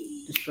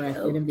 hey,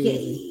 distracted in bed.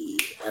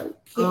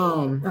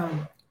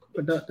 Okay.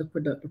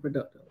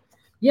 Productive.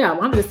 Yeah,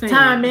 I'm just saying.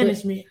 Time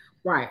management.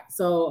 Right.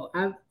 So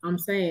I'm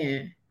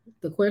saying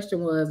the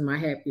question was, am I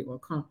happy or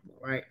comfortable?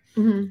 Right.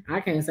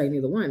 I can't say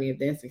neither one if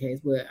that's the case,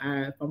 but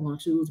if I'm going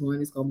to choose one,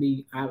 it's going to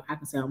be, I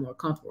can say I'm more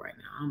comfortable right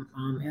now.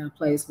 I'm in a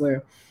place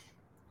where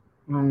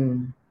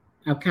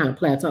I've kind of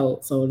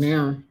plateaued. So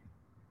now,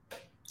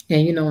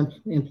 and you know,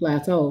 in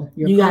plateau,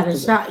 you got to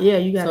shot. Yeah,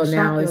 you got to. So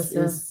now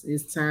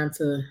it's time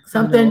to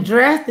something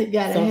drastic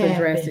got to happen. Something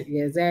drastic,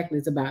 yeah, exactly.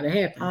 It's about to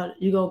happen.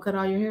 You gonna cut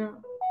all your hair?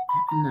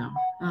 No.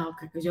 Oh,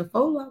 okay, because your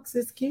faux locks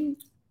is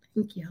cute.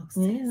 Thank you.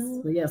 Yeah.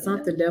 But yeah,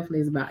 something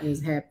definitely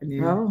is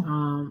happening.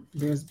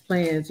 There's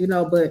plans, you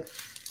know, but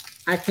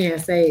I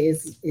can't say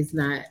it's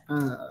not.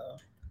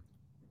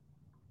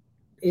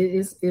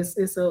 It's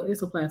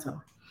a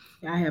plateau.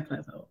 Yeah, I have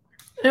plateau.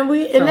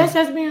 And that's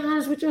just being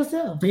honest with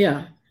yourself.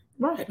 Yeah.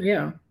 Right.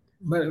 Yeah.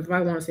 But if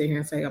I want to sit here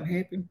and say I'm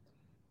happy,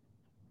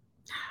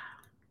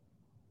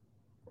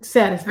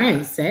 satisfied. I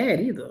ain't sad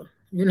either.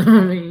 You know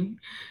what I mean?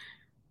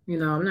 You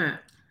know, I'm not.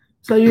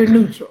 So you're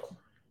neutral.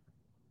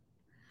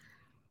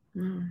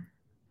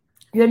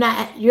 You're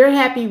not. You're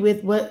happy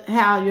with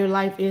how your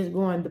life is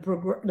going, the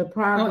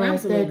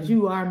progress that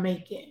you are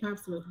making.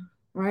 Absolutely.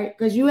 Right?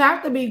 Because you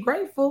have to be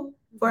grateful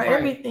for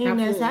everything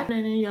that's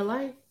happening in your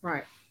life.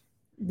 Right.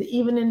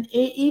 Even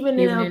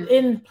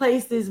in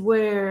places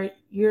where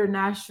you're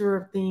not sure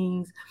of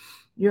things,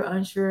 you're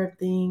unsure of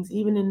things.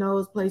 Even in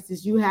those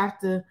places, you have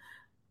to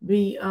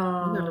be. We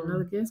got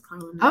another guest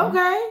calling in.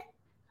 Okay,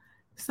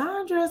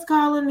 Sandra's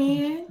calling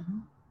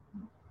in.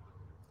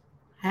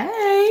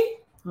 Hey.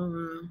 How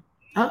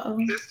are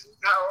you?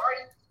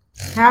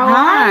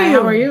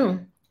 How are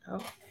you?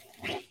 Oh.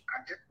 I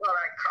just thought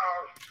I'd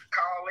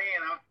call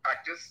in. I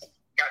just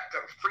got the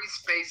free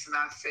space and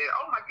I said,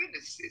 oh my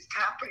goodness, it's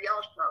time for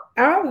y'all show.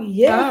 Oh,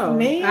 yes,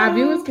 ma'am. Our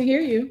viewers can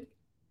hear you.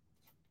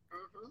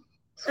 Mm-hmm.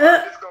 So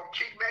I'm just going to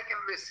kick back and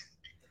listen.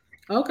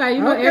 Okay,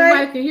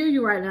 everybody can hear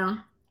you right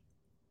now.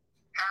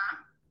 Huh?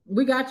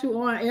 We got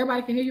you on.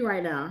 Everybody can hear you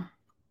right now.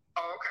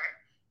 Oh,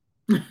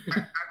 okay.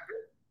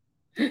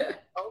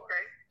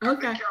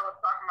 Okay.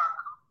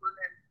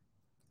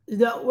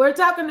 We're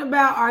talking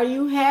about, are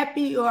you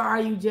happy or are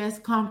you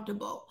just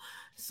comfortable?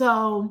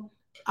 So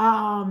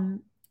a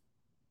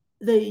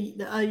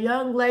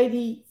young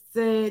lady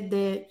said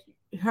that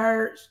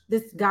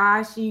this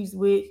guy she's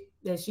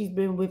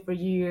been with for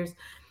years,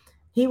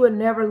 he would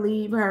never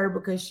leave her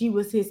because she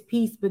was his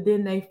piece, but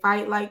then they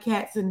fight like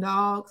cats and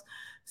dogs.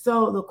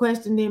 So the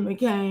question then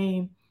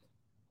became,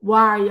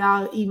 why are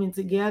y'all even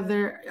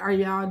together? Are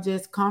y'all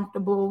just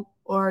comfortable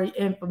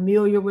and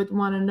familiar with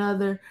one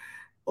another,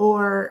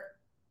 or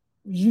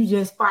you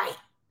just fight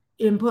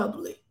in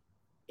public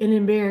and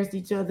embarrass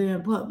each other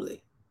in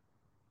public?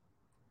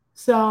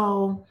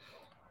 So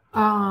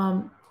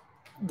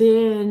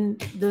then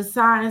the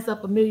science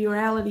of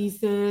familiarity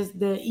says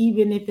that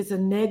even if it's a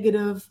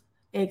negative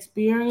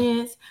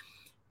experience,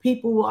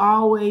 people will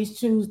always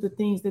choose the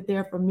things that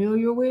they're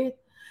familiar with.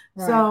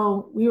 Right.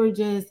 So we were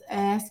just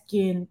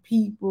asking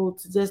people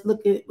to just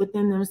look at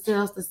within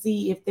themselves to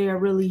see if they're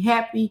really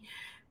happy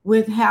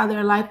with how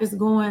their life is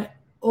going,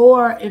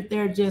 or if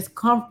they're just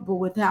comfortable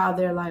with how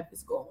their life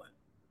is going.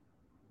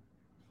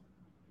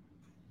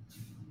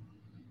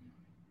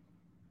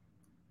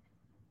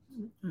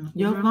 Mm-hmm.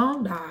 Your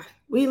phone died.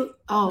 It is.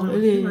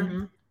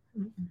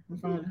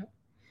 Mm-hmm.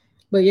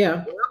 But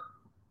yeah.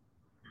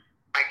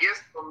 I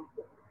guess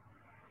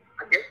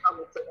I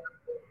would say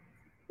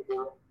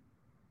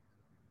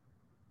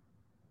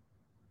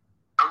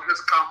I'm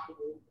just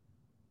comfortable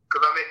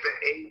because I'm at the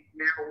age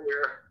now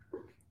where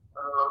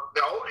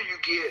the older you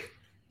get,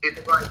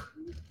 it's like,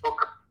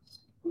 okay,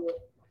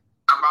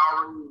 I'm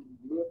already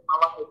lived my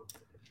life,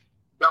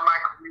 done my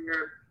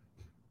career,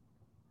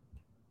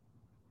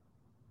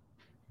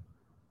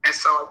 and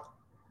so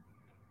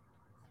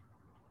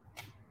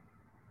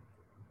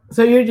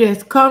you're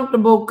just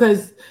comfortable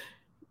because,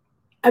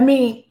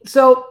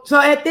 so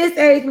at this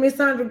age, Miss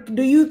Sandra,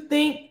 do you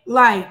think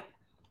like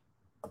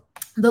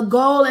the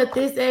goal at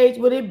this age,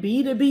 would it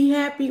be to be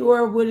happy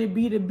or would it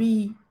be to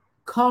be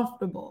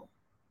comfortable?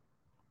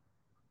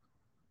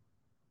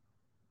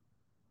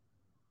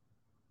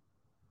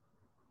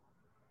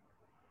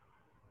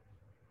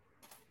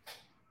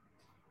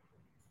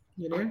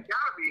 You know? I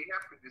gotta be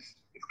happy.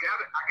 I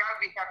gotta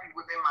be happy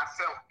within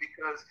myself,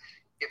 because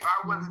if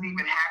I wasn't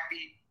even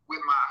happy with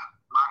my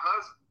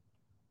husband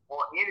or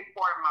any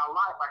part of my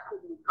life, I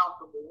couldn't be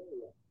comfortable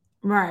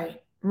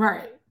anyway.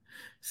 Right.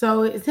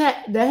 So it's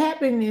the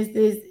happiness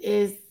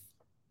is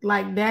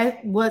like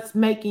that. What's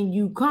making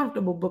you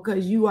comfortable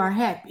because you are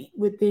happy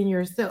within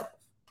yourself.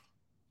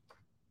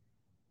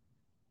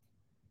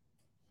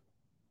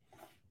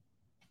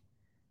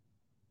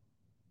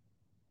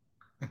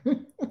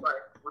 Right,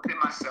 within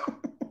myself.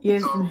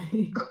 Yes. So,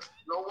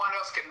 no one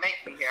else can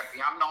make me happy.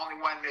 I'm the only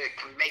one that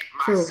can make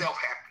myself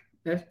happy.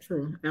 That's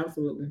true.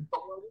 Absolutely.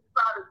 But when we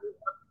try to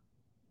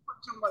put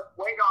too much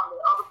weight on the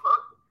other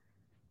person,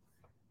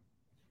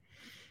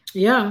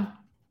 yeah, you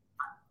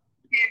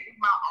can't be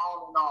my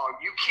all in all.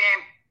 You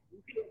can't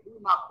be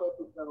my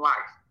purpose in life.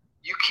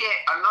 You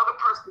can't. Another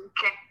person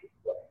can't do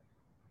that,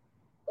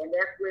 and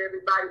that's where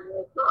everybody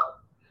messed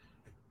up.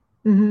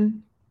 Mm-hmm.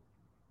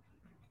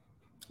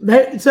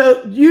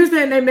 So you're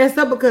saying they messed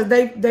up because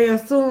they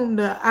assume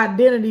the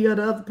identity of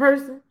the other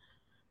person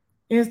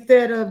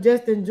instead of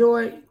just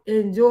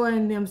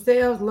enjoying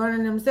themselves,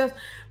 learning themselves.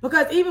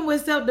 Because even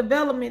with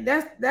self-development,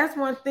 that's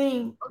one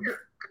thing. Okay.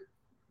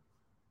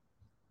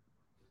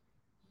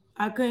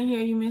 I couldn't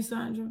hear you, Miss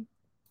Sandra.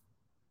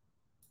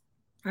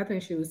 I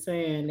think she was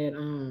saying that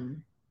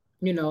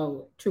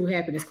true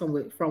happiness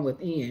comes from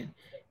within,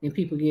 and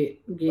people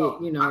get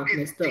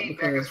messed up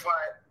because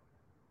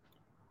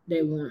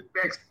they want.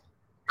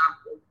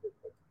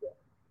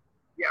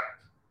 Yeah.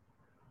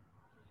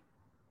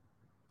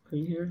 Can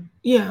you hear?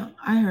 Yeah,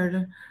 I heard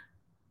her.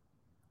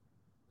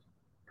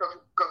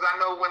 Because I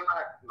know when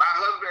my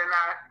husband and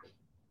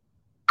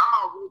I'm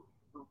already,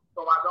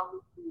 so I don't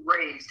need to be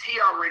raised. He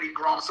already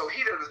grown, so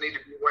he doesn't need to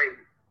be raised.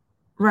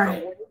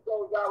 Right. So when he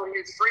goes out with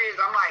his friends,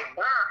 I'm like,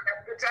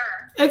 have a good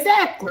time.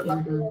 Exactly.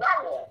 Mm-hmm.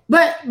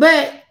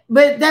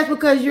 But that's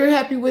because you're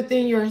happy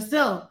within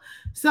yourself.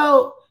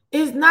 So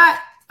it's not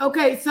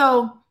okay.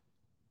 So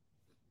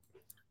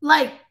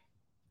like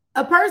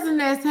a person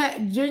that's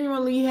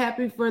genuinely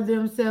happy for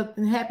themselves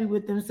and happy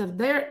with themselves,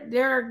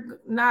 they're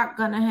not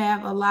gonna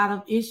have a lot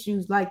of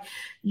issues. Like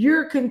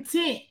you're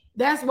content.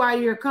 That's why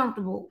you're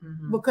comfortable,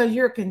 because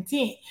you're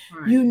content.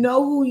 Right. You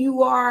know who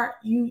you are.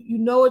 You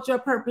know what your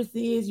purpose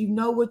is. You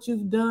know what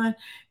you've done,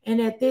 and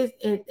at this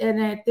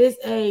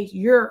age,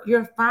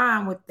 you're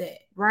fine with that,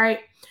 right?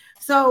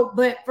 So,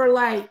 but for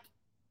like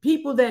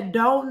people that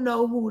don't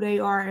know who they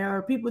are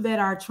or people that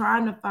are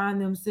trying to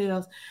find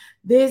themselves,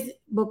 this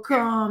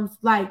becomes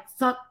like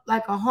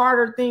a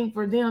harder thing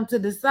for them to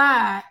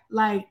decide.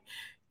 Like,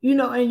 you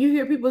know, and you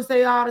hear people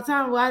say all the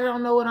time, well, I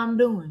don't know what I'm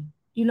doing.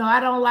 You know, I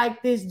don't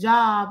like this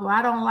job, or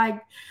I don't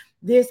like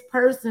this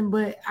person,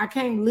 but I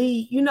can't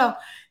leave, you know.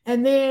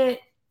 And then,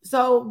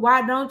 so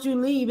why don't you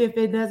leave if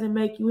it doesn't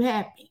make you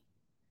happy?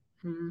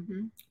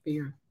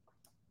 Fear.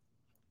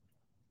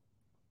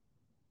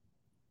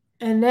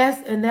 And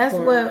that's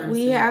what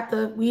we have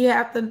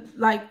to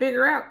like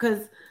figure out, because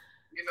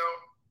you know,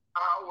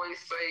 I always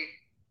say,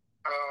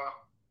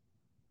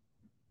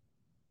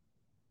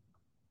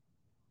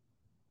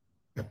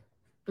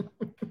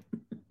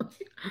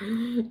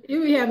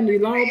 you be having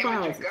these long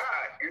pauses.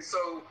 God. And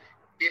so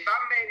if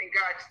I'm made in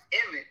God's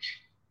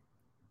image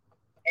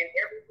and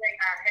everything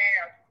I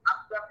have, I'm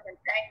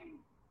self-contained.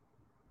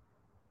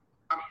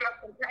 I'm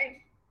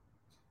self-contained.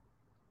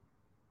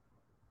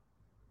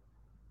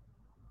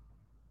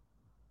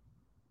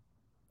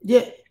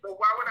 Yeah. So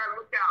why would I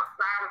look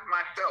outside of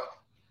myself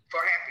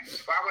for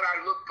happiness? Why would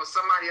I look for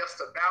somebody else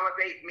to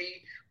validate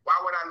me? Why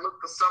would I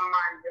look for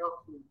somebody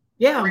else to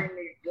bring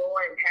me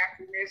joy and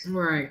happiness?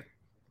 Right.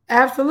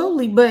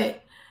 Absolutely.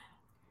 But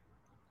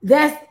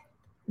that's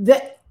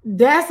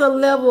a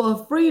level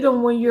of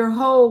freedom when you're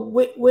whole.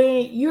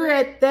 When you're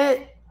at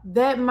that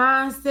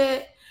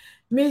mindset,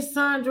 Miss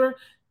Sandra,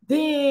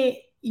 then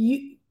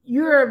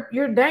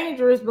you're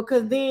dangerous,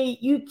 because then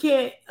you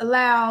can't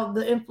allow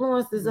the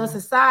influences of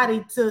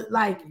society to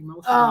like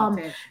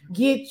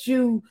get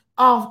you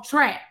off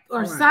track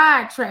or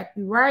sidetrack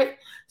you, right?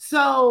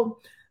 So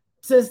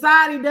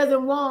society they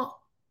don't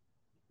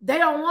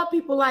want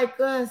people like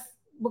us,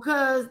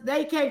 because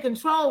they can't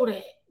control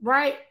that,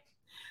 right?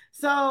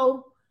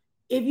 So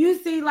if you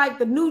see like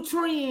the new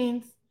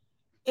trends,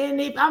 and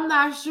if I'm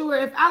not sure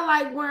if I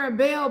like wearing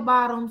bell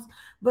bottoms,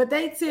 but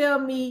they tell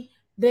me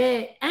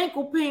that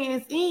ankle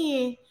pants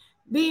in,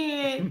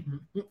 then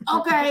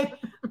okay,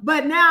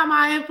 but now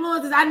my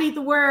influences, I need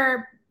to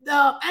wear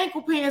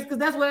ankle pants because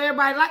that's what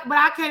everybody like, but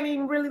I can't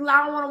even really,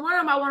 I don't want to wear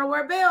them. I want to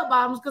wear bell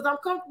bottoms because I'm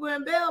comfortable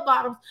in bell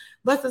bottoms,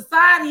 but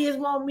society is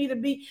wanting me to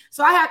be,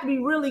 so I have to be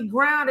really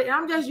grounded. And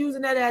I'm just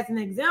using that as an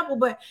example,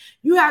 but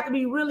you have to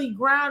be really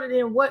grounded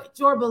in what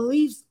your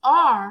beliefs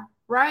are,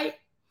 right?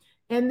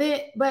 And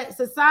then, but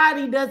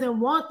society doesn't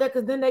want that,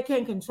 because then they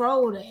can't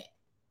control that.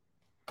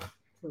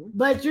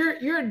 But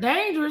you're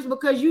dangerous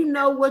because you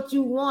know what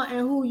you want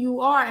and who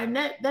you are, and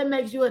that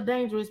makes you a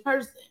dangerous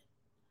person.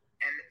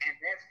 And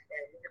that's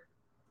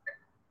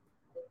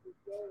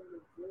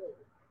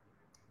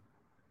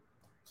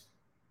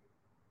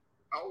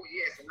oh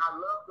yes, and I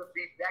love to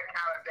be that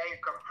kind of day.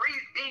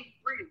 Being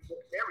free is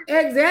everything.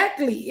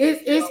 Exactly,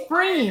 it's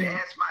freeing. I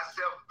ask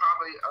myself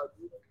probably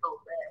so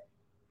bad,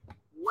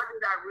 what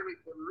did I really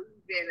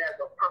believe in as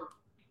a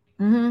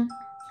person?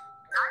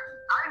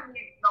 I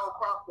need to know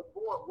across the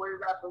board, what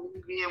did I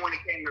believe in when it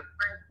came to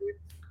friendship,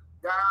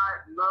 God,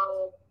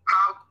 love,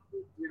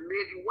 politics,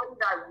 religion? What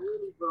did I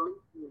really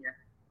believe in?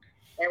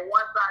 And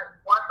once I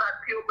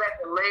peel back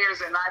the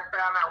layers and I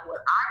found out what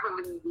I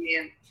believe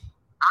in,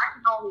 I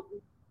can only be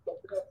the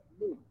best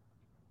me.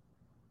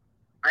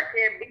 I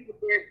can't be the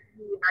best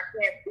me, and I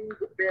can't be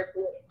the best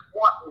what you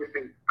want me to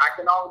be. I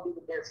can only be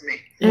the best me.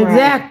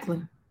 Exactly.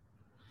 Right.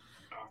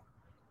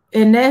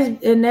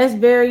 And that's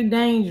very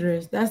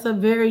dangerous. That's a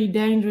very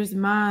dangerous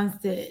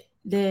mindset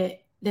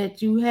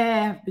that you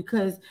have,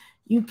 because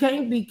you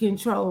can't be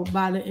controlled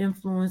by the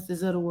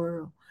influences of the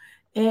world.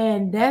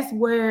 And that's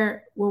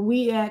where, when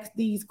we ask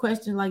these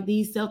questions, like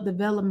these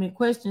self-development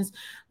questions,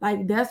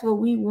 like that's what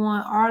we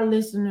want our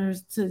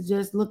listeners to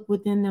just look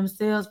within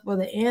themselves for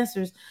the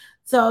answers,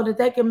 so that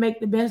they can make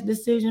the best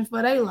decision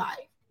for their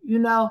life. You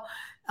know,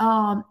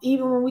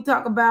 even when we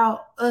talk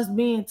about us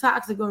being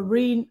toxic or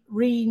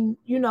reading,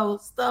 you know,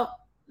 stuff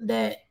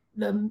that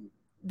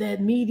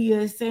that media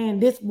is saying,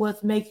 this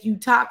what makes you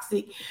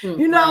toxic,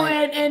 you know,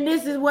 and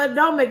this is what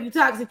don't make you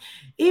toxic.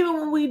 Even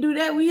when we do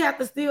that, we have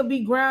to still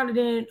be grounded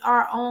in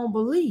our own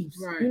beliefs.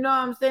 You know what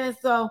I'm saying?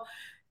 So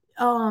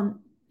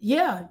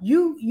yeah,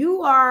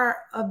 you are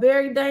a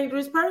very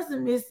dangerous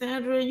person, Miss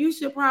Sandra. You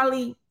should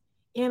probably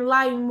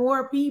enlighten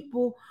more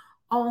people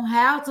on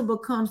how to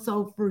become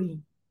so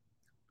free.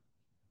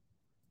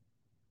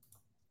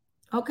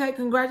 Okay,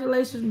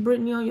 congratulations,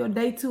 Brittany, on your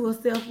day 2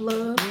 of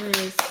self-love.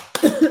 Yes.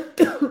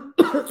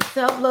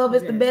 Self-love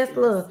is the best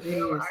love. You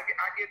know, I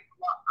get a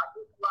lot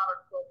of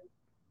trouble.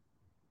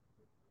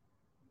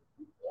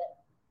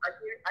 I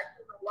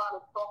get a lot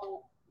of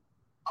trouble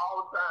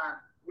all the time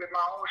with my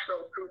own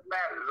show, Truth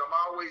Matters. I'm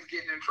always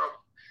getting in trouble.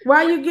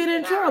 Why you get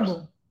in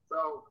trouble?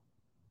 So,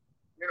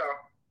 you know.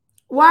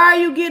 Why are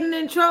you getting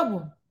in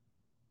trouble?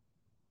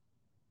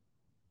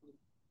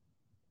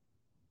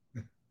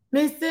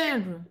 Miss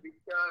Sandra.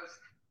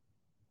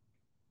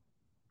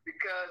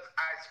 Because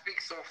I speak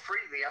so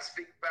freely. I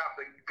speak about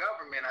the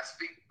government. I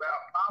speak about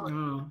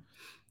politics.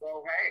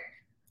 So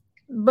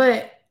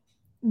hey.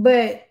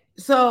 But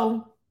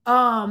so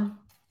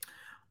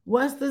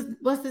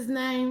what's his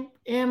name?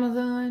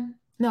 Amazon?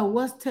 No,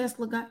 what's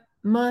Tesla got?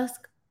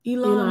 Musk?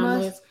 Elon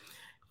Musk?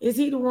 Is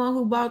he the one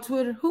who bought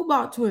Twitter? Who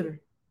bought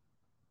Twitter?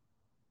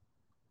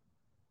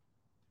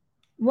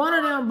 One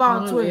of them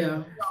bought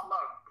Twitter.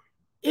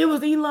 It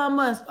was Elon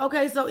Musk.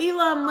 Okay, so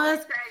Elon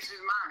Musk changed his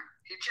mind.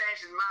 He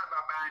changed his mind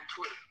about buying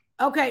Twitter.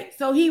 Okay,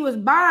 so he was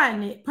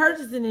buying it,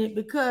 purchasing it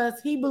because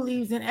he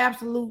believes in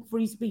absolute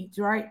free speech,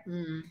 right?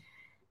 Mm-hmm.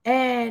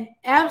 And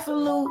there's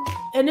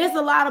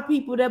a lot of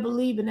people that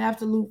believe in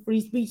absolute free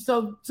speech.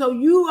 So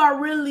you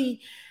are really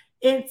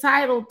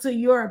entitled to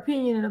your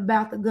opinion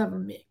about the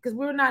government, because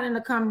we're not in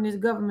a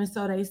communist government,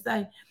 so they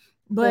say.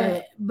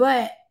 But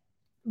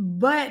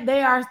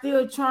they are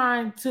still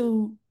trying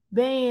to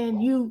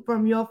ban you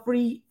from your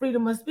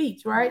freedom of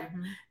speech, right?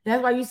 Mm-hmm.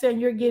 That's why you're saying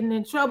you're getting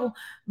in trouble.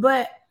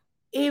 But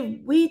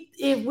if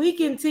we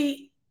can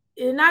teach,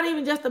 it's not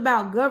even just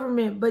about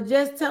government, but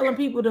just telling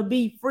people to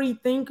be free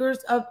thinkers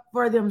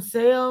for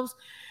themselves,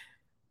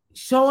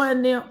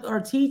 showing them or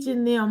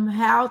teaching them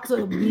how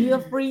to be a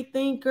free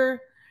thinker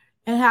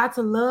and how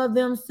to love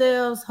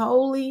themselves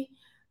wholly,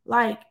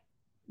 like,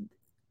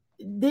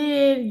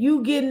 then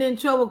you getting in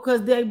trouble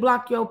because they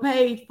block your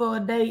page for a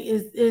day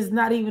is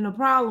not even a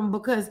problem,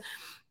 because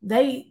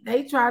they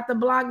tried to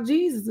block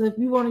Jesus. If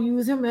you want to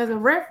use him as a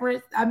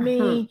reference, I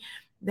mean,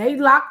 they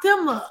locked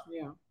him up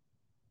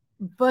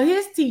for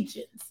his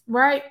teachings,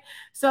 right?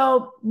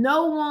 So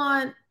no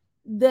one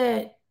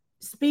that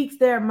speaks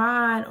their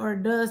mind or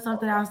does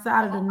something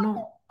outside of the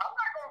norm.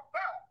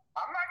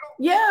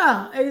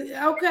 Yeah,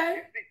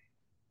 okay.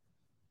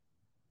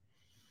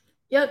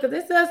 Yeah, because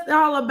it's just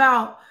all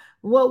about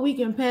what we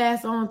can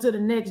pass on to the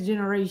next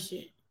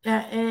generation,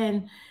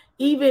 and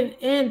even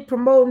in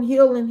promoting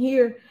healing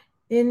here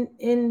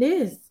in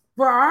this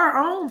for our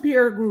own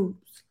peer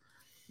groups,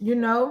 you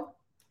know.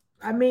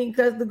 I mean,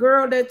 because the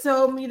girl that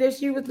told me that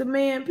she was the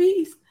man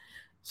piece,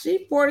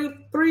 she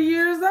 43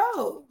 years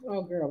old.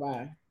 Oh, girl,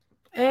 bye.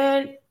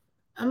 And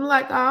I'm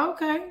like, oh,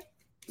 okay.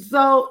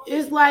 So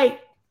it's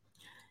like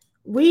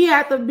we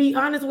have to be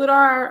honest with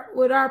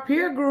our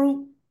peer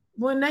group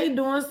when they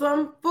doing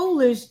something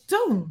foolish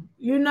too,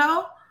 you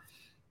know?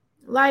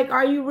 Like,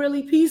 are you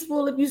really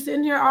peaceful if you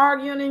sitting here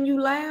arguing and you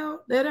loud?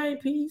 That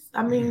ain't peace.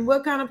 I mean,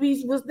 what kind of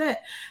peace was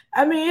that?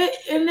 I mean,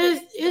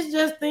 it's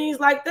just things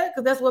like that,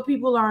 because that's what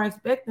people are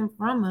expecting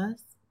from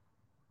us.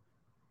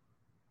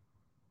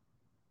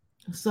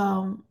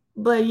 So,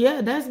 but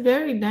yeah, that's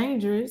very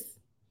dangerous,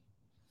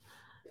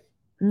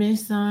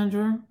 Miss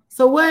Sandra.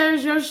 So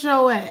where's your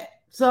show at?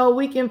 So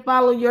we can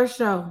follow your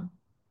show.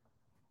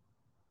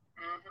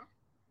 Mm-hmm.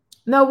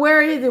 No,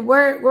 where is it?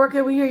 Where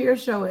can we hear your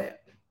show at?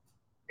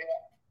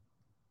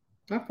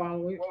 I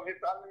follow it. Well,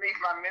 it's underneath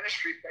my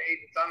ministry page.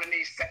 It's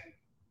underneath.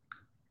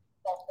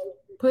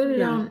 Put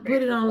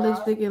it on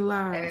Lipstick and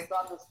Lies. And it's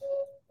on the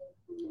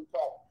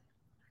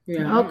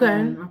Yeah.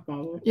 Okay. I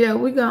follow it. Yeah,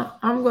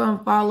 I'm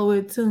gonna follow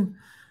it too,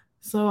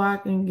 so I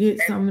can get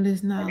some of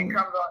this knowledge. And it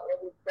comes on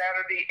every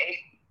Saturday, 8.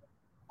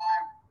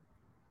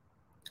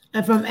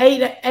 And from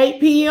 8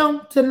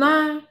 p.m. to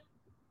 9.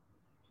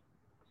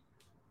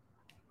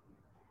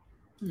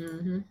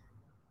 Mm-hmm.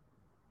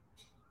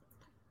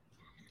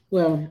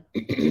 Well,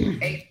 8:20 to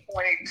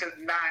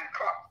 9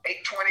 o'clock.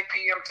 8:20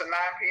 p.m. to 9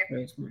 p.m.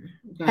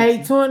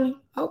 8:20.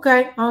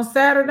 Okay, on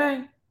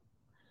Saturday.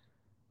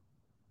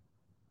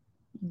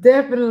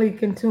 Definitely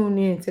can tune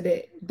into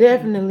that.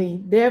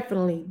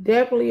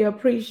 Definitely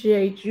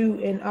appreciate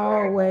you and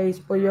always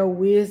for your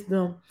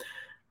wisdom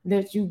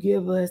that you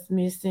give us,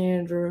 Miss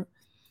Sandra.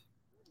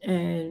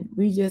 And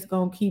we just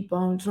gonna keep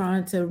on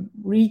trying to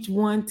reach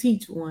one,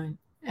 teach one.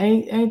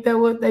 Ain't that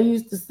what they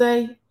used to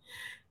say?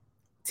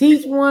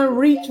 Teach one,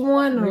 reach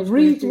one, or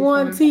reach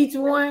one, teach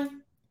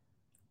one.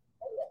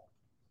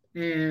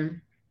 And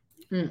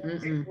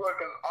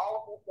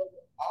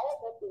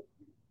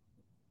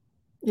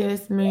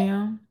yes,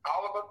 ma'am.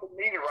 All of us are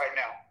needed right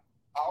now.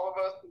 All of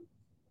us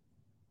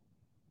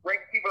bring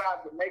people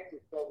out of the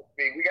matrix, so to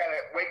speak. We gotta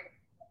wait.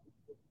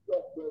 The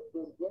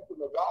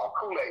all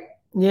Kool-Aid.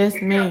 Yes,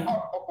 ma'am.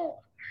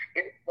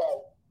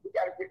 We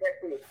gotta get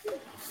back to the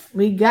truth.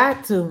 We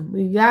got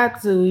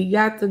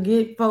to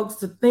get folks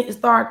to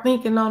start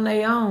thinking on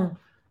their own.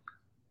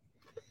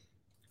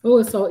 Oh,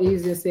 it's so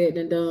easier said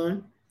than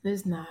done.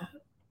 It's not.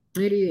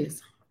 It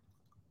is.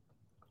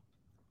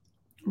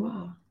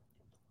 Wow.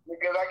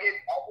 Because I get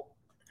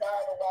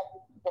tired of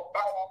watching people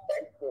fight on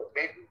Facebook.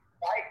 They be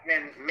fighting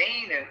and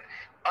mean and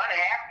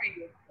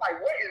unhappy. Like,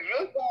 what is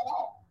really going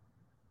on?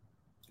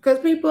 Because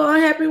people are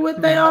unhappy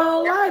with their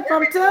own life.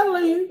 I'm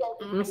telling you.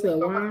 I said,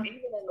 wow. Even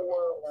in the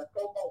world,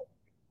 so much.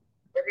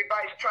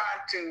 Everybody's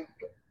trying to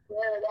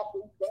tear it up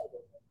each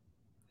other.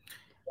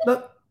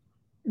 But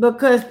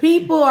because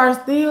people are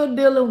still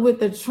dealing with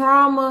the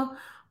trauma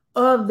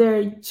of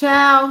their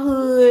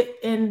childhood,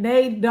 and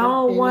they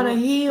don't want to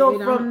heal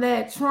from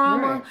that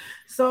trauma. Right.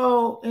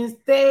 So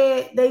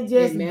instead, they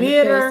just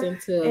bitter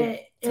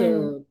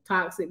into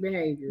toxic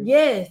behavior.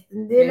 Yes,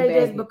 and then they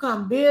just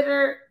become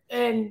bitter,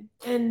 and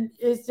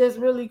it's just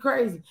really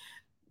crazy.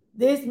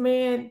 This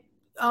man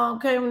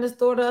came in the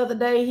store the other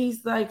day.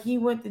 He's like, he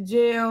went to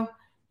jail.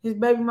 His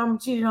baby mama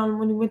cheated on him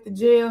when he went to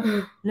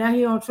jail. Now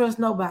he don't trust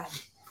nobody.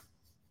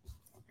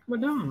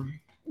 Madonna.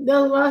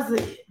 That's what I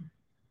said.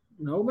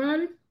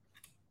 Nobody?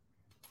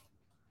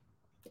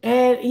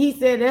 And he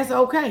said that's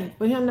okay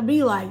for him to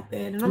be like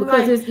that. And I'm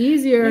because like, it's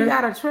easier. You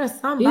gotta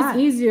trust somebody. It's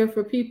easier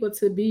for people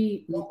to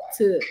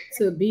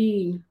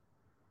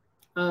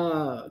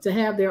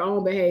have their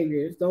own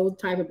behaviors, those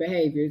type of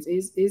behaviors.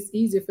 It's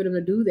easier for them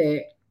to do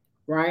that,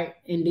 right?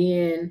 And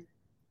then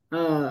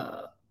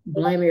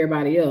blame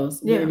everybody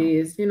else. Yeah. It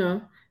is,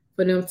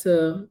 for them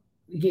to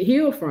get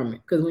healed from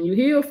it. Because when you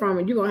heal from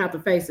it, you're gonna have to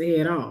face it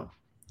head on.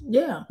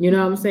 Yeah. You know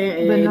what I'm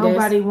saying? But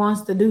nobody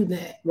wants to do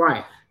that.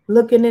 Right.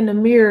 Looking in the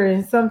mirror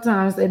and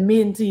sometimes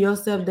admitting to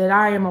yourself that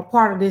I am a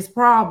part of this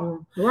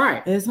problem.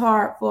 Right. It's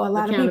hard for a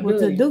lot of people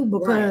to do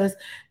because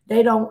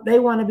they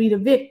want to be the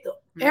victim.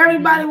 Mm-hmm.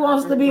 Everybody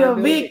wants to be a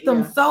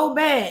victim so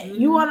bad.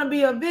 Mm-hmm. You want to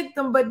be a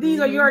victim, but these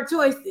are your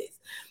choices.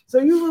 So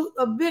you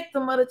a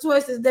victim of the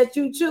choices that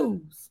you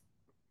choose.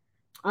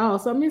 Oh,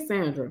 so Miss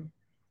Sandra.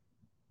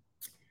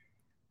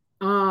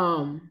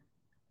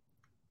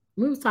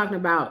 We was talking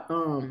about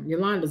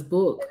Yolanda's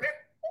book. Let me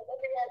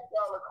ask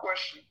y'all a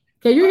question.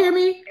 Can you hear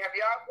me? Have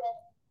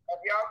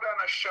y'all done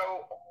a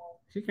show?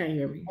 She can't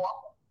hear me.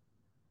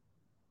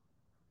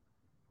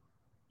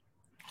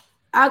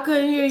 I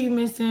couldn't hear you,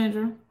 Miss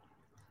Sandra.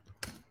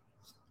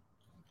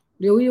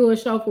 Did we do a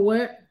show for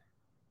what?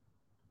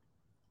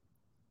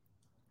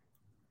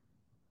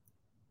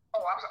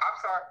 Oh, I'm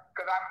sorry,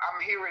 because I'm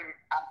hearing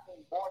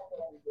voices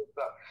and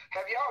stuff.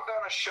 Have y'all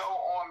done a show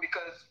on,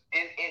 because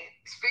in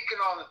speaking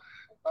on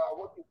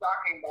what you're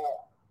talking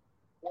about,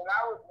 when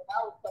I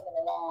was coming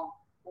along,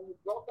 when you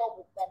broke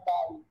up with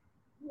somebody,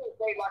 you would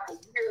wait like a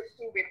year or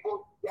two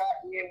before you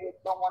got in with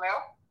someone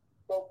else.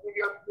 So give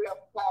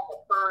yourself time to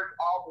purge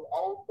all the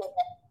old stuff.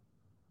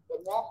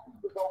 But now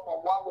people go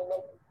from one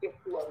relationship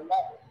to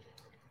another.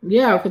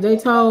 Yeah, because they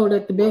told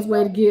that the best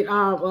way to get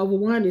out over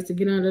one is to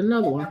get under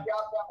another one. Have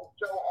y'all done a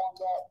show on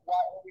that?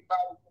 Why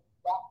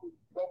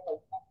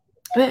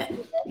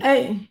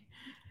Hey,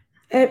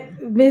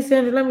 everybody Miss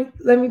Sandra,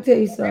 let me tell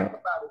you something.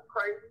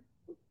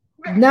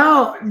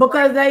 No,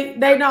 because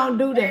they don't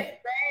do that.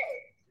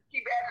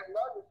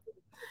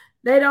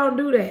 They don't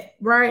do that,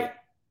 right?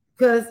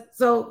 Because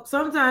so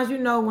sometimes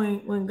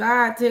when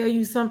God tell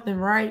you something,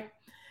 right?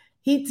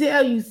 He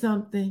tell you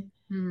something,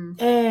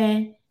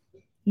 and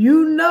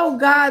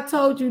God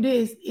told you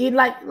this. It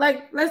like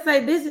let's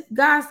say this.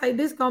 God say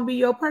this gonna be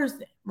your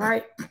person,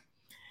 right?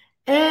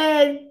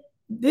 And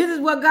this is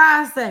what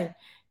God say,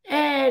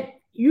 and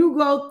you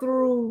go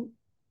through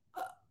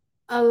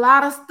a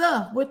lot of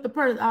stuff with the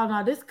person. Oh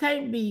no, this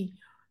can't be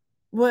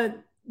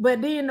what.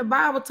 But then the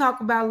Bible talk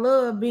about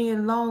love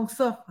being long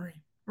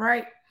suffering,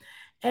 right?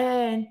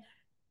 And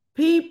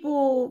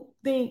people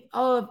think,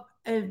 oh,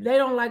 if they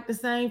don't like the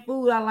same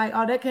food I like,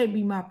 oh, that can't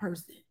be my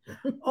person.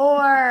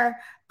 Or,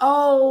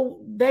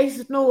 oh, they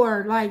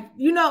snore,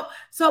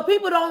 so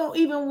people don't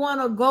even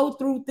want to go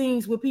through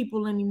things with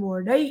people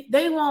anymore.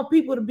 They want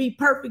people to be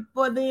perfect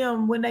for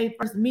them when they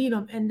first meet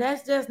them. And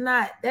that's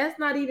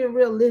not even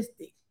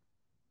realistic.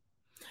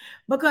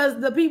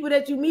 Because the people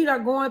that you meet are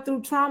going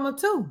through trauma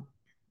too.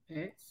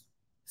 Yes.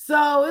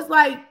 So it's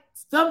like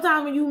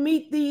sometimes when you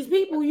meet these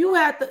people, you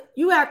have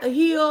to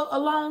heal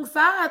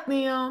alongside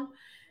them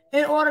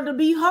in order to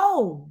be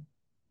whole.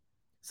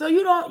 So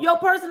your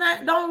person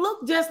don't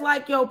look just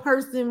like your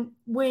person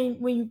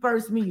when you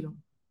first meet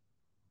them.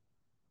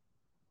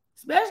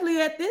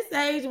 Especially at this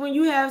age when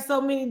you have so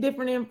many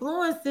different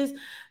influences.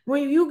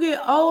 When you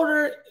get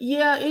older,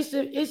 yeah,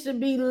 it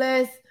should be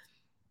less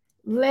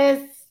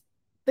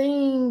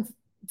things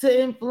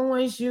to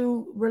influence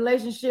you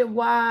relationship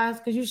wise,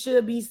 because you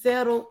should be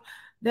settled.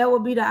 That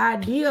would be the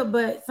idea,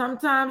 but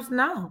sometimes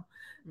no.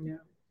 Yeah.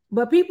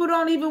 But people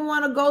don't even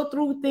want to go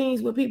through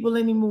things with people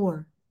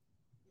anymore.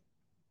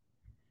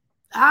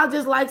 I'll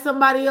just like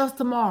somebody else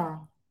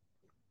tomorrow.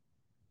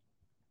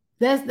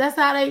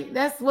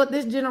 That's what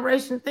this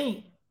generation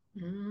think.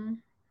 Mm-hmm.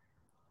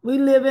 We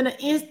live in an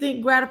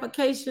instant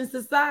gratification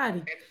society.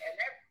 And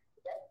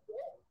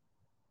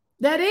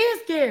that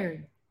is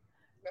scary.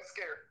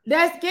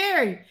 That's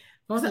scary.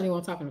 Most of them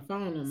won't talk on the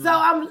phone no more. So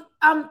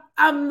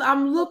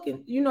I'm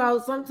looking,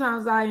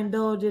 sometimes I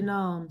indulge in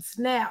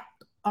Snap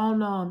on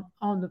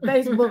the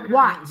Facebook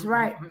watch,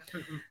 right?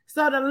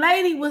 So the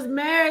lady was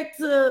married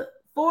to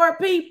 4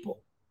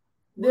 people.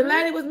 The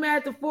lady was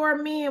married to 4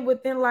 men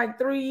within like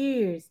 3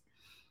 years.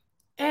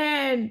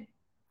 And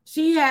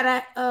she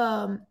had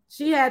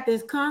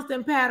this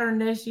constant pattern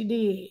that she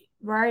did,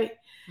 right?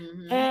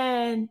 Mm-hmm.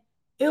 And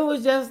it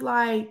was just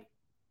like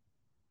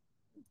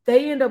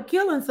they end up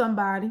killing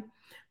somebody,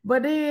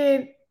 but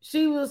then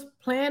she was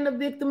playing the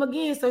victim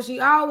again. So she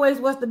always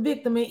was the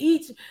victim.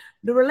 In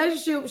the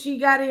relationship she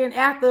got in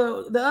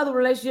after the other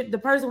relationship, the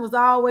person was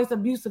always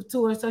abusive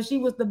to her. So she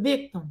was the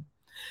victim.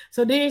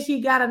 So then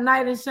she got a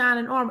knight in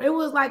shining armor. It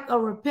was like a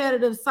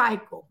repetitive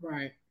cycle.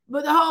 Right.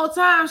 But the whole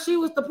time she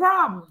was the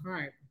problem.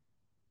 Right.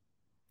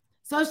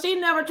 So she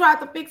never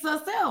tried to fix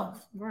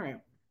herself. Right.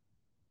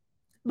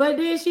 But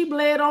then she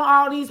bled on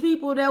all these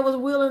people that was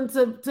willing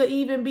to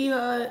even be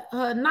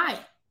her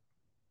knight.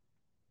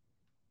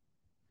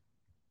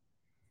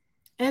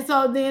 And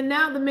so then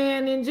now the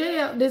man in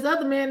jail, this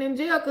other man in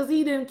jail, because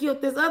he didn't kill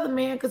this other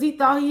man because he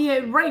thought he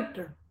had raped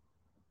her.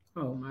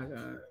 Oh my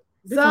God.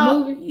 This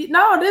so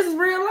no, this is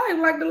real life,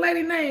 like the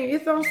lady name.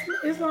 It's on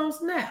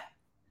Snap.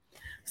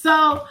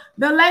 So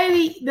the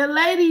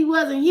lady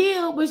wasn't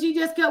healed, but she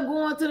just kept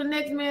going to the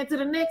next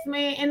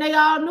man, and they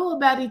all knew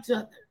about each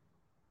other.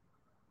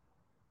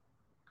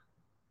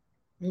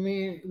 I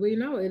mean, we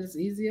know it's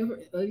easier.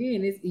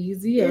 Again, it's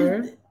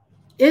easier.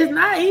 It's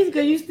not easy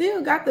because you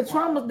still got the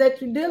traumas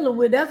that you're dealing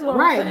with. That's what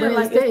I'm saying. But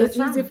like, it's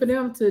easier for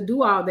them to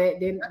do all that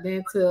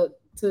than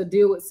to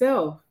deal with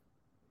self.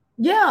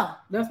 Yeah,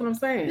 that's what I'm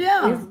saying.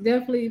 Yeah, it's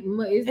definitely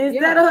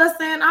instead of her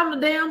saying I'm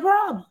the damn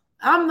problem.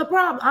 I'm the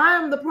problem. I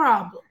am the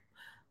problem.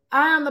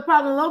 I am the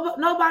problem.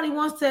 Nobody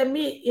wants to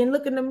admit and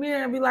look in the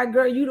mirror and be like,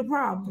 girl, you the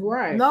problem.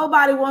 Right.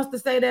 Nobody wants to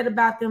say that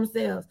about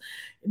themselves.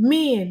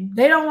 Men,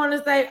 they don't want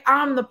to say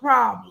I'm the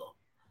problem.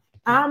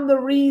 I'm the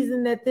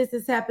reason that this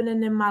is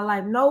happening in my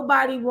life.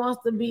 Nobody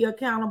wants to be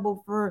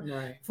accountable for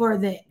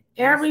that.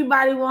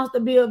 Everybody wants to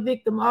be a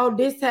victim. Oh,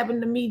 this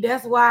happened to me.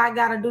 That's why I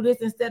got to do this,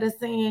 instead of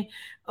saying,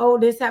 oh,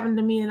 this happened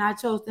to me and I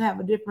chose to have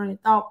a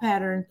different thought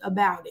pattern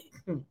about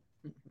it.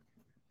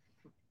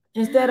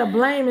 Instead of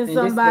blaming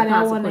somebody,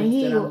 I want to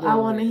heal. I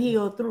want to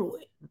heal through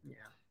it. Yeah.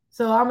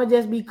 So I'm going to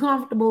just be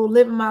comfortable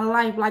living my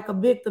life like a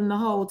victim the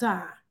whole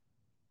time.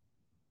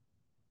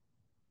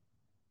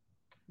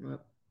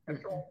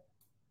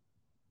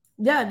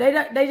 Yeah,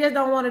 they just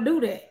don't want to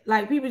do that.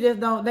 Like, people just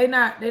don't. They're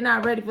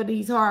not ready for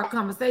these hard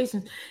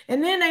conversations,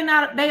 and then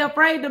they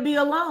afraid to be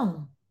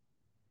alone.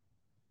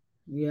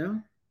 Yeah,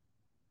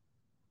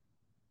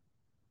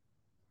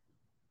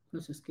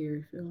 that's a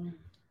scary feeling.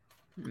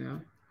 Yeah.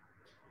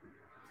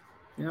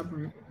 Yeah.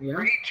 Preach.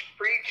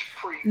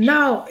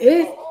 No,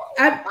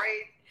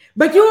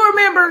 but you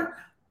remember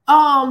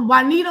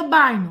Juanita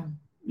Bynum.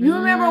 You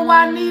remember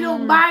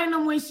Juanita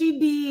Bynum when she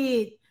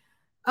did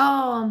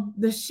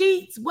the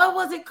sheets? What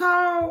was it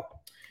called?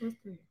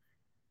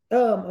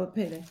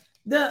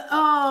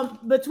 The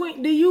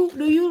between do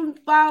you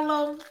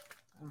follow?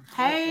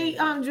 Hey,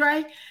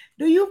 Andre,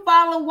 do you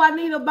follow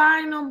Juanita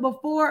Bynum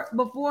before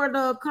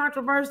the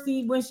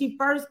controversy when she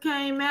first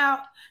came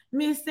out,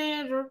 Miss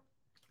Sandra?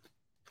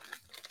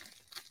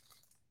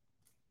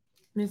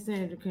 Miss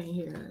Sandra can't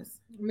hear us.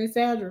 Miss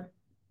Sandra,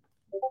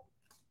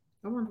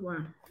 I wonder why.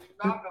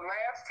 Not the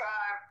last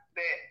time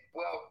that,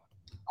 well,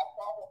 I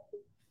saw her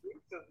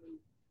recently.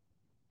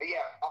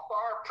 Yeah, I saw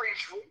her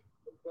preach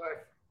recently,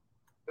 but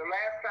the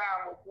last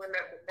time was when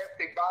that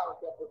domestic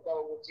violence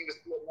episode when she was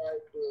still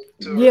married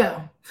to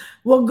yeah.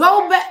 Well,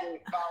 go back.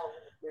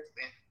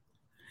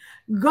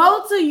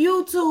 Go to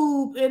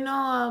YouTube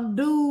and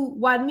do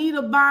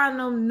Juanita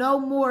Bynum No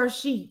More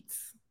Sheets.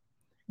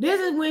 This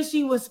is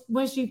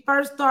when she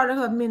first started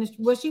her ministry.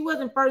 Well, she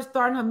wasn't first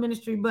starting her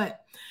ministry,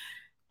 but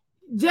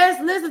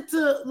just listen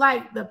to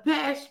like the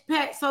patch.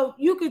 So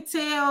you could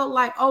tell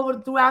like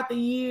throughout the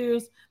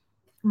years,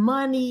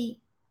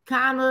 money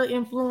kind of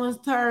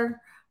influenced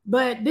her.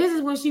 But this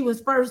is when she was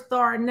first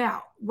starting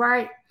out,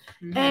 right?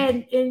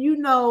 Mm-hmm. And you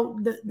know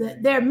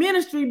their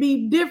ministry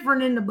be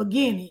different in the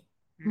beginning,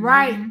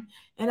 right? Mm-hmm.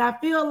 And I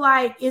feel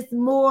like it's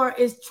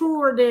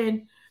truer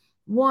than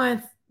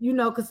once, you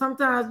know, because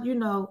sometimes, you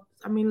know,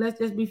 I mean, let's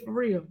just be for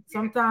real.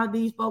 Sometimes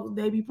these folks,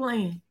 they be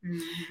playing.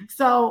 Mm-hmm.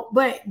 So,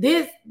 but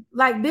this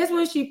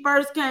when she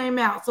first came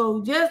out.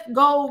 So just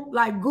go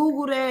like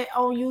Google that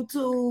on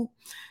YouTube.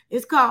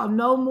 It's called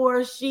No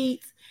More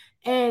Sheets.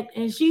 And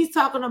she's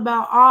talking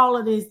about all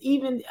of this,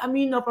 even, I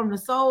mean, you know, from the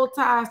soul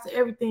ties to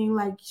everything.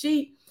 Like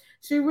she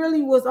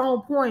really was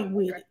on point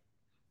with it.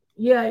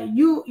 Yeah,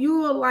 you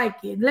will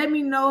like it. Let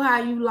me know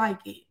how you like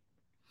it.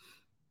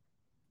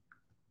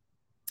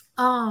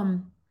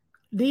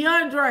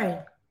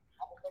 DeAndre,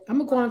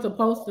 I'm going to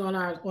post it on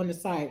the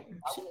site. I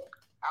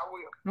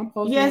will. I'm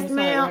posting yes, on the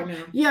ma'am. Site right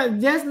now. Yeah,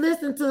 just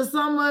listen to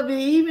some of it,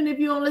 even if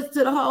you don't listen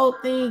to the whole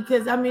thing,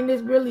 because I mean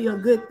it's really a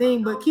good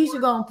thing. But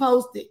Keisha gonna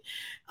post it.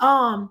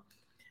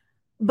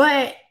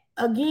 But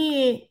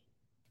again,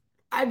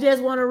 I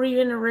just want to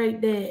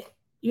reiterate that,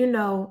 you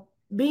know,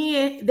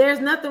 there's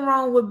nothing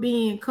wrong with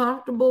being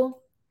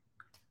comfortable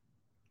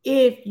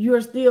if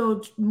you're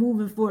still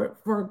moving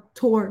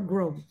toward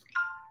growth.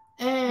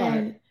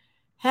 And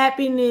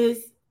happiness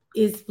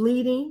is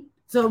fleeting.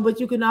 So, but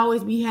you can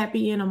always be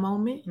happy in a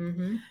moment.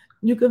 Mm-hmm.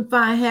 You can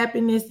find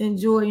happiness and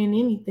joy in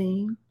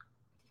anything.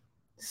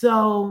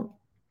 So,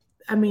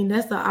 I mean,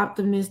 that's an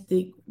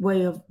optimistic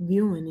way of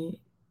viewing it.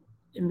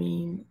 I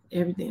mean,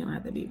 everything don't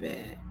have to be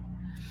bad.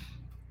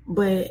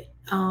 But,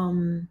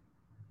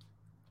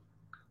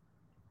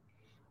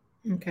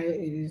 okay,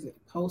 it is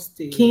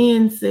posted.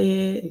 Ken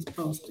said, it's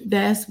posted.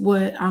 That's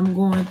what I'm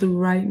going through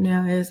right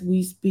now as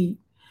we speak.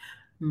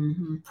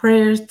 Mm-hmm.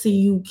 Prayers to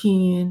you,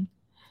 Ken.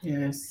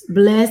 Yes.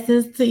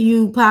 Blessings to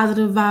you,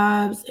 positive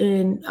vibes,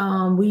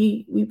 and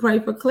we pray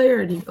for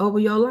clarity over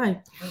your life.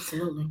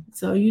 Absolutely.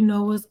 So you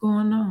know what's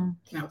going on.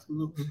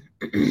 Absolutely.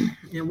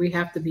 And we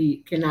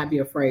cannot be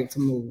afraid to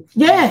move.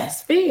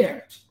 Yes,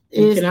 fear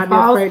is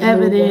false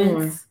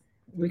evidence.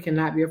 We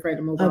cannot be afraid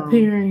to move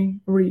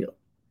appearing real.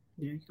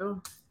 There you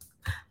go.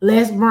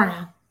 Les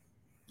Brown.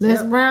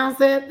 Les Brown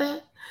said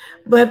that.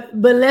 But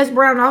Les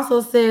Brown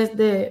also says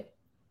that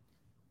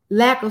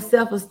lack of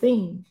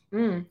self-esteem.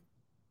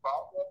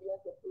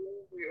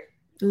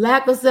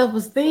 Lack of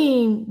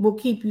self-esteem will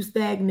keep you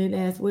stagnant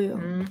as well.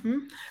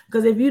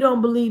 Because if you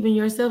don't believe in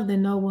yourself,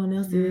 then no one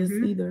else is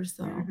either.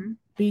 So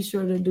be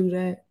sure to do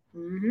that.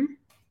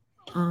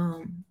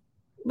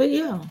 But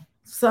yeah,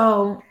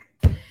 so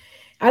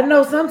I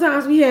know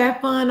sometimes we have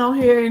fun on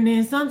here, and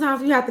then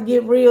sometimes we have to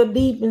get real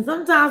deep, and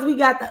sometimes we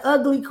got the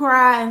ugly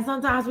cry, and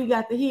sometimes we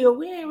got the heal.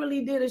 We ain't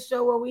really did a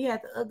show where we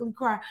had the ugly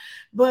cry,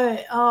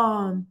 but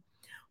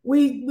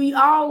we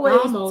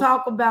always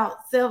talk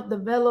about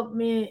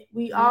self-development.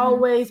 We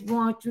always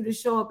want you to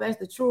show up as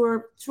the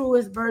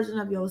truest version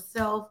of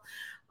yourself.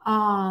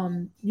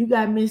 You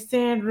got Miss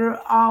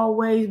Sandra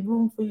always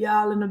room for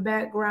y'all in the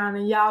background,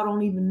 and y'all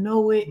don't even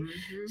know it.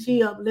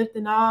 She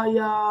uplifting all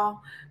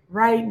y'all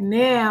right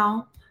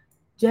now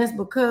just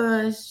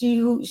because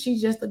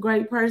she's just a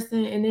great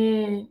person. And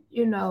then,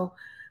 you know,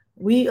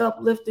 we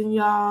uplifting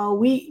y'all.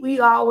 We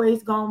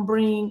always gonna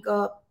bring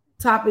up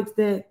topics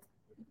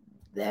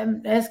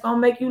that's gonna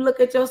make you look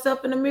at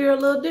yourself in the mirror a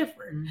little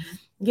different,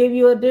 give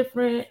you a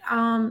different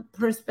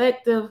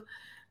perspective,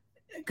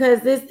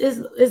 because this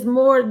is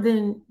more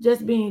than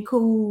just being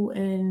cool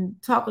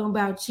and talking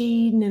about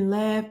cheating and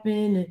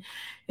laughing, and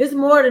it's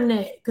more than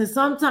that, because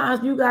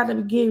sometimes you got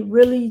to get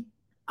really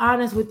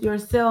honest with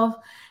yourself,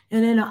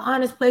 and in an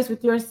honest place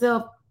with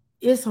yourself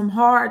it's some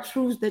hard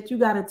truths that you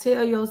got to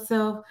tell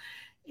yourself.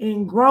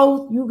 In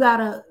growth, you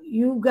gotta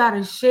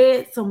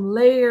shed some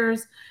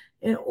layers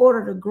in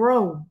order to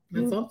grow.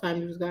 And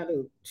sometimes you just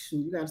gotta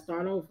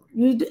start over.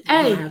 And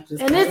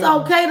it's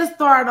okay to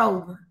start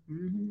over.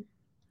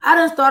 I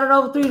done started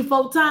over 3 to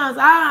 4 times.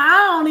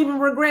 I don't even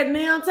regret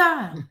now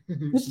time.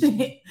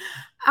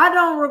 I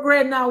don't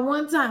regret not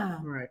one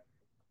time. Right.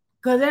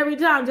 Because every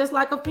time, just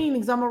like a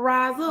phoenix, I'm gonna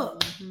rise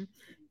up.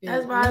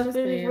 That's why I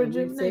finished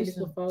rejuvenation. We've said this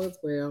before as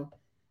well.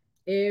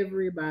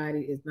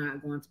 Everybody is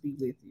not going to be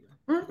with you.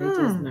 They're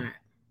just not.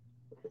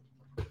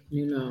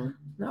 You know.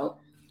 Nope.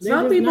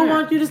 Some people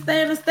want you to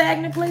stay in a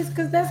stagnant place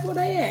because that's where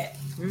they at.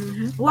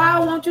 Why I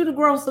want you to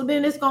grow, so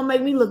then it's gonna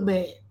make me look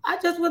bad. I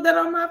just put that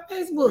on my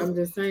Facebook. I'm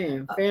just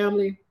saying,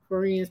 family,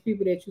 friends,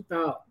 people that you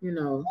thought, you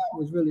know,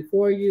 was really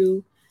for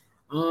you.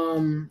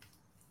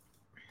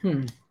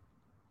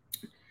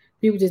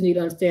 People just need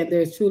to understand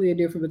there's truly a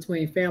difference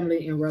between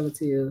family and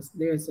relatives.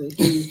 There's a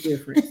huge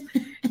difference.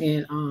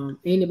 And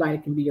anybody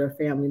can be your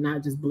family,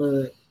 not just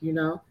blood, you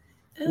know.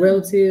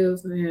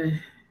 Relatives,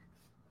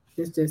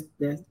 it's just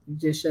that you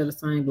just share the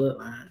same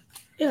bloodline.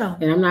 Yeah.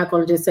 And I'm not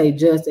gonna just say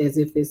just as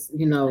if it's,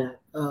 you know,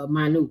 a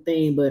minute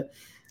thing, but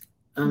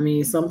I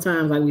mean,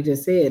 sometimes, like we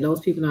just said,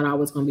 those people not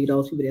always going to be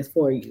those people that's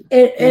for you.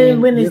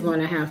 And when you're going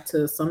to have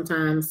to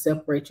sometimes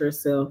separate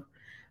yourself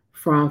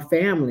from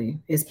family,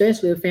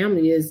 especially if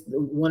family is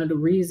one of the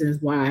reasons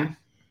why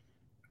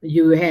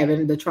you're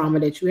having the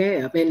trauma that you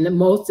have. And the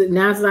most 9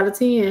 out of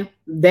 10,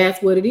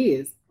 that's what it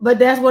is. But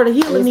that's where the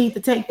healing needs to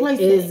take place.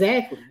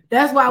 Exactly.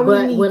 That's why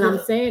I'm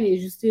saying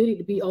is you still need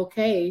to be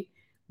okay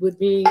with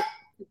being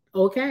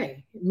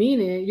okay.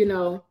 Meaning, you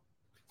know,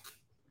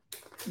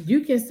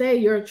 you can say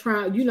you're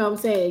trying, you know what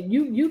I'm saying?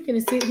 You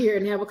can sit here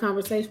and have a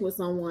conversation with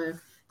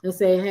someone and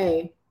say,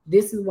 hey,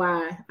 this is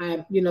why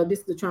this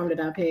is the trauma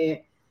that I've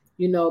had,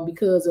 you know,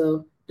 because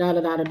of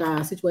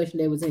situation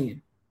they was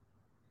in.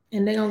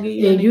 And they're gonna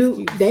give you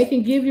an excuse. They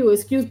can give you an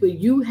excuse, but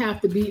you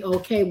have to be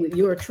okay with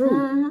your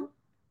truth.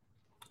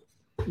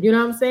 You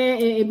know what I'm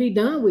saying? And be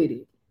done with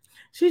it.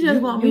 She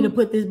just want me to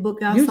put this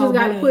book out. You just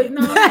gotta I wasn't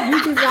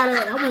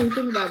even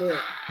thinking about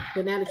that.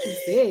 But now that you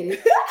said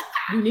it,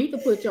 you need to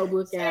put your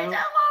book out.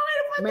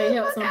 It may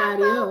help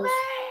somebody else.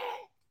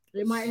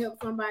 It might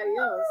help somebody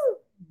else.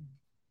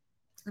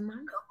 Come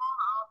on.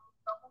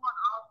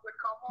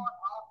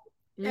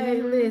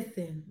 Hey,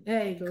 listen.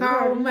 Hey,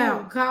 call them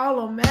out.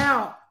 Call them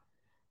out.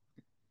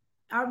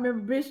 I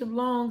remember Bishop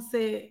Long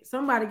said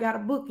somebody got a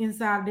book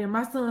inside there.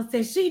 My son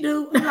said she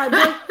do. I'm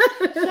like,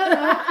 shut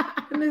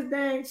up in this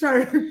dang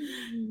church.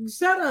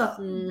 Shut up.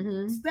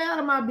 Stay out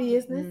of my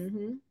business.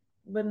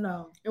 But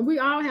no. And we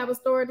all have a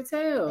story to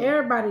tell.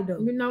 Everybody do.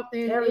 You know,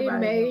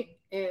 it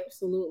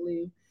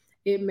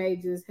may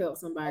just help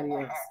somebody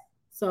else.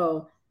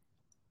 So,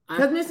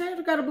 because Miss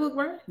Sandra got a book,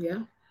 right? Yeah.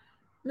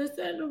 Miss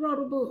Sandra wrote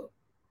a book.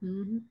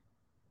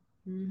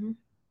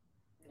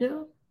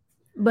 Yeah.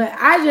 But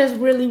I just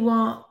really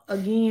want,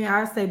 again,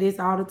 I say this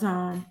all the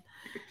time,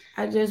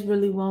 I just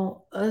really want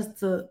us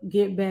to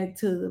get back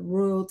to the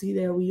royalty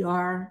that we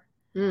are,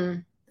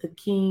 the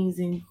kings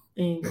and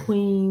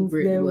queens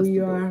that we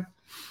are,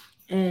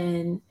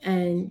 and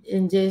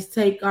just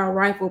take our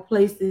rightful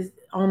places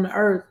on the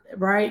earth,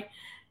 right?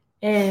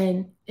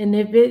 and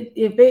if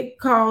it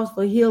calls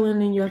for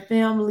healing in your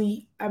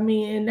family, I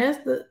mean, and that's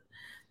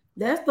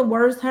the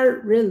worst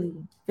hurt, really.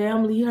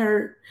 Family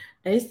hurt.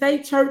 They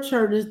say church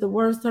hurt is the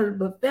worst hurt,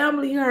 but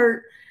family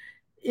hurt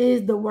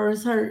is the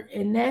worst hurt,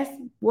 and that's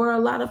where a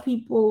lot of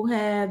people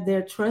have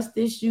their trust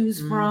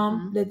issues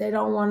from that they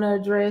don't want to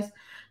address.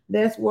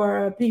 That's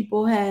where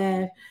people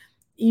have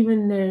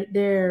even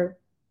their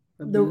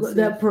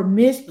the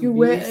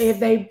promiscuous, if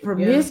they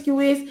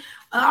promiscuous,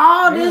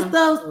 all this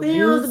stuff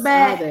stems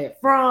back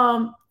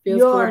from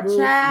your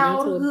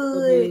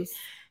childhood.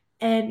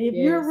 And if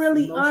you're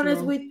really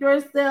honest with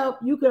yourself,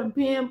 you can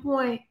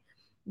pinpoint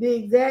the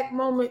exact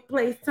moment,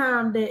 place,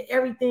 time that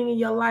everything in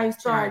your life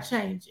started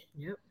changing.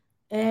 Yep.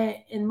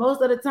 And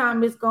most of the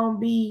time it's gonna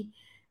be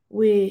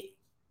with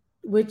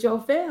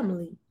your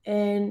family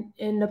and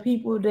the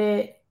people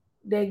that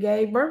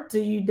gave birth to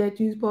you, that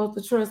you're supposed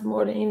to trust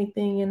more than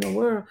anything in the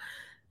world.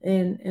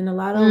 And a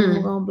lot of them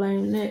are gonna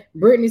blame that.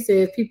 Brittany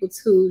says people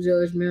too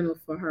judgmental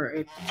for her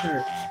at the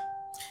church.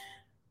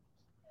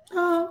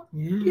 Oh,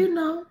 you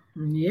know.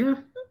 Yeah.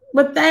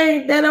 But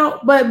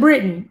but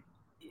Brittany,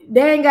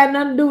 they ain't got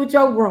nothing to do with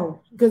your growth.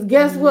 Because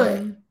guess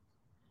what?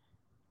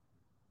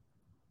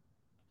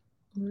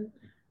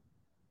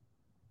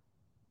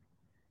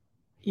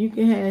 You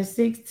can have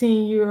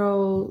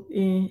 16-year-old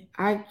and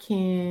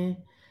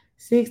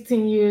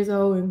 16 years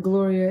old and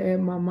Gloria at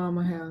my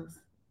mama house.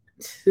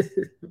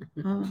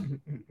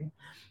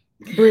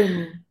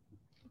 Brittany.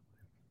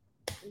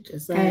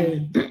 Just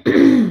saying.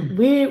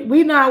 Hey,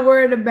 we not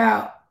worried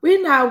about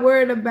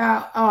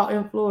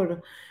in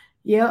Florida.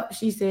 Yep,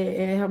 she said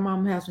at her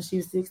mama's house when she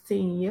was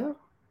 16. Yep.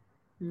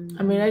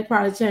 I mean, they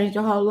probably changed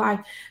your whole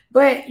life.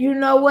 But you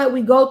know what?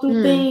 We go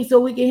through things so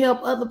we can help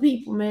other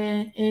people,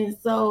 man. And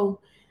so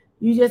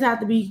you just have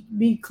to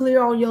be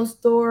clear on your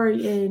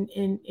story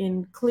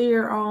and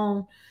clear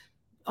on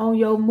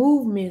your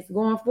movements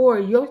going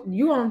forward.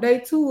 You on day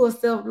 2 of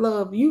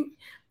self-love. You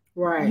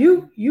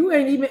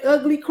ain't even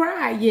ugly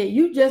cried yet.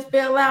 You just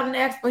fell out and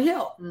asked for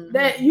help.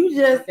 That you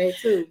just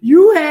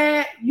you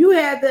had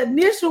the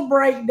initial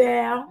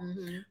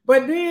breakdown,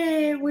 but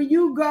then when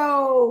you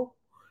go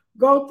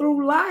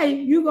through life,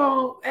 you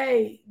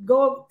gonna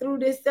go through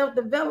this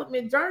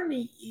self-development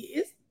journey.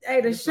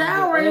 The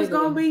shower is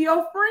gonna be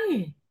your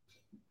friend.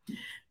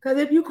 Cause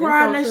if you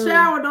cry in the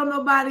shower, don't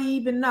nobody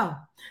even know.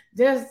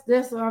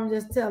 That's what I'm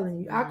just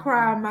telling you. I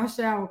cry in my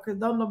shower because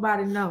don't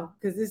nobody know,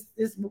 because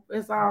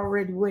it's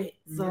already wet.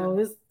 So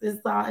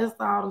it's all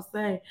the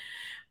same.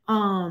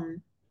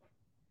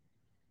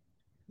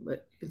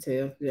 But you can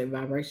tell that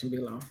vibration be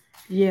low.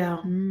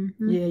 Yeah.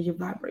 Yeah, your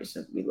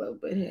vibration be low,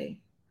 but hey.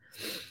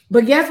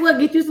 But guess what?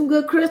 Get you some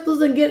good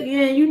crystals and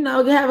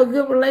have a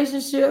good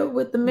relationship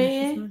with the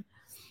man.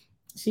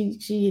 She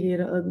did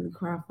an ugly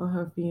cry for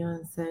her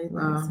fiance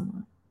last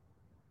month.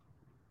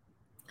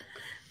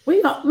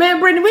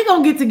 Brittany, we're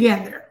gonna get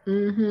together.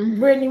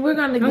 Brittany, we're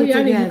gonna get together.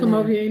 I need to come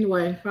over here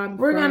anyway.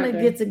 We're gonna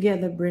get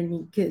together,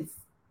 Brittany,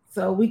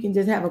 so we can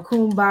just have a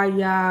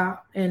kumbaya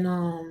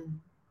and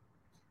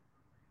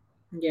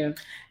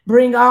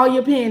bring all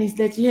your panties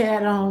that you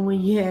had on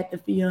when you had the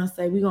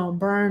fiance. We're gonna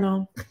burn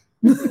them.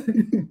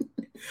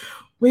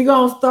 We're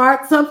gonna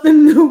start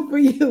something new for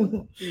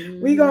you.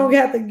 We're gonna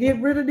have to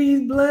get rid of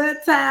these blood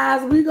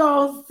ties. We're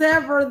gonna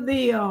sever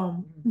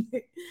them.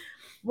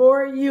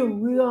 For you,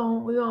 we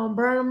gonna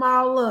burn them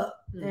all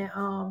up,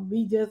 and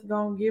we just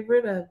gonna get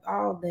rid of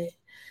all that,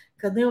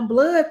 cause them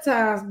blood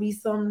ties be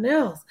something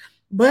else.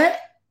 But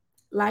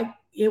like,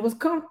 it was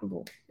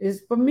comfortable,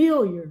 it's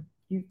familiar,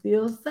 you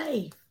feel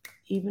safe,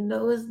 even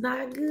though it's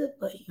not good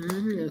for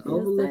you.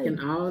 Overlooking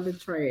all the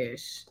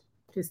trash,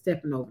 just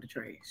stepping over the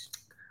trash.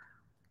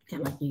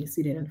 Kind of like you can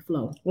see that in the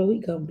flow. Well, we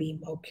gonna be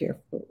more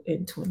careful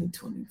in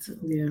 2022.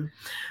 Yeah,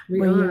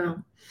 we're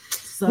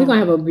gonna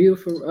have a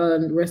beautiful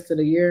rest of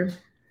the year.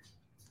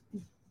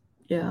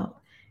 Yeah.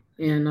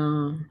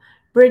 And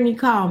Brittany,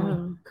 call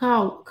me.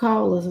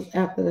 Call us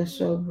after the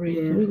show,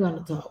 Brittany. Yeah. We're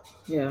gonna talk.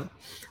 Yeah.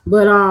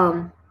 But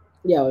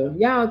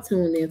y'all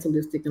tuned in to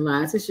Lipstick and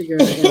Lies. It's your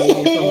girl.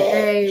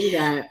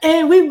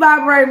 And we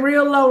vibrate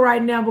real low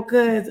right now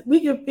because we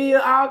can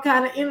feel all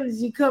kind of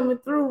energy coming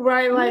through,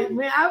 right? Like,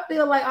 man, I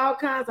feel like all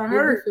kinds of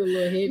hurt.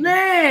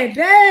 Man,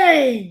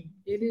 dang.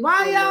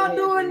 Why y'all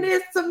doing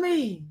this to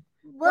me?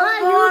 Why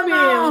you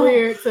being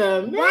weird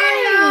to me?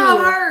 Why y'all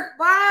hurt?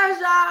 Why is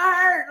y'all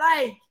hurt?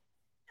 Like,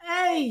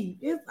 hey,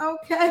 it's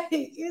okay.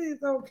 It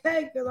is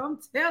okay, because I'm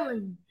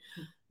telling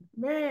you,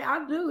 man,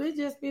 I do. It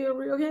just feel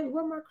real heavy.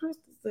 Where my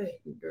crystals at,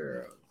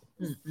 girl?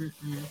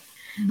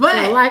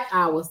 But like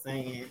I was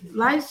saying,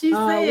 like she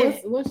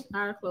said, what's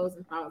our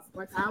closing thoughts?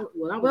 What's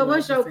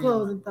your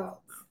closing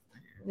thoughts?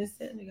 Miss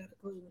Sandra got a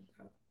closing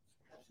thought.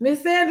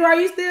 Miss Sandra, are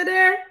you still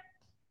there?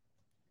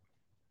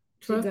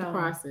 Trust the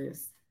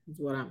process is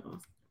what I'm on.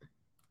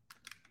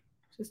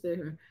 She's still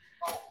here.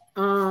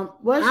 I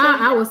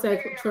would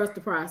say trust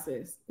the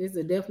process. It's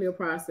definitely a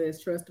process.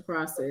 Trust the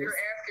process. You're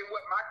asking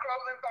what my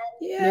closing thought?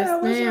 Yeah, yes,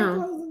 what's ma'am. your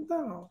closing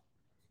thought?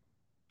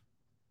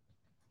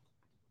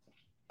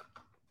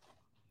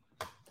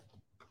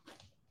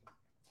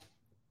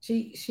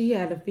 She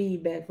had a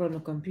feedback from the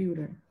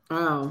computer.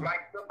 Oh.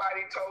 Like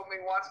somebody told me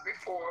once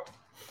before,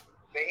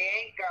 they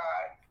ain't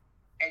God,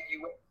 and you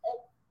ain't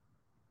hope.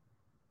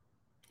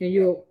 And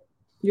you're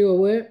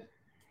what?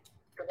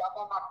 Because I'm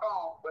on my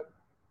phone, but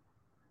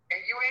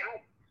and you ain't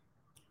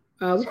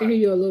hope. We can hear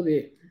you a little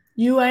bit.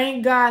 You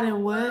ain't God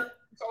and what?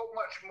 So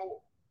much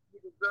more. You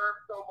deserve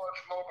so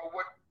much more, but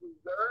what you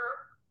deserve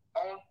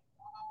on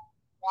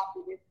top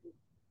of this,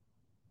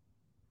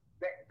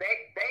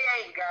 they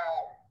ain't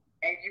God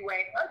and you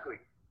ain't ugly.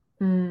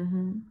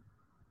 Mm-hmm.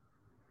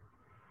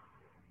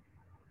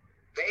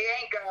 They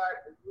ain't God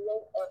and you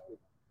ain't ugly.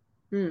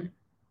 Mm.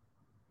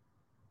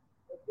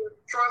 Just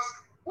trust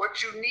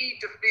what you need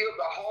to feel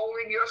the hole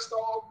in your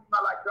soul.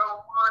 Like Don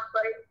Juan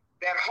say,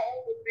 that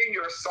hole within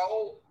your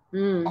soul.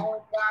 Only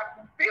God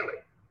can feel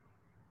it.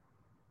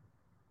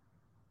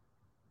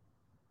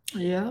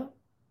 Yeah.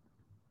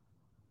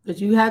 But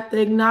you have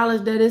to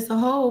acknowledge that it's a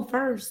hole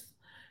first.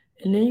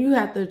 And then you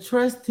have to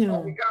trust him.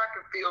 Only God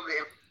can feel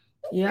them.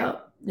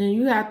 Yep. And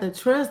you have to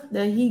trust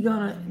that he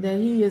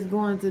is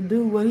going to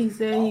do what he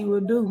said he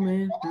would do,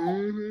 man.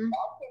 Mm-hmm.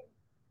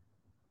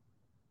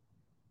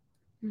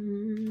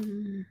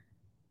 Mm-hmm.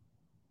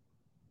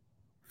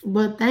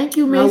 But thank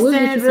you, Miss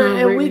Sandra.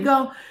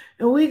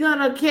 And we're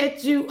gonna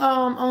catch you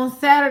on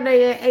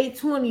Saturday at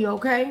 8:20,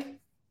 okay?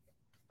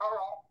 All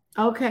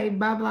right. Okay,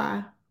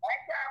 bye-bye.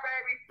 Thank you,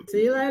 baby.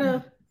 See you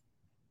later.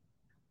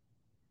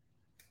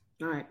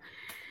 All right.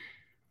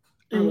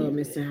 I love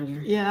Miss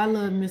Sandra. Yeah, I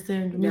love Miss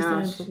Sandra. You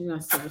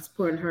gotta start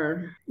supporting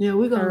her. Yeah,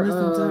 we're gonna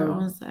listen to her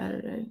on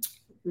Saturday.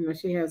 You know,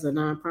 she has a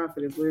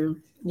nonprofit as well.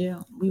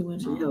 Yeah, we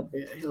went. She help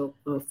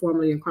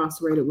formerly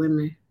incarcerated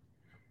women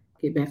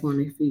get back on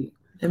their feet.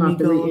 Let me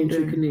go on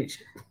there.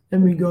 Connection. Let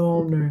me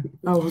go on there.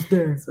 I was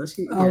there. So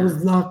I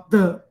was locked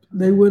up.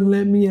 They wouldn't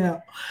let me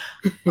out.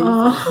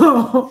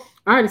 I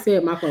already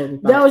said my closing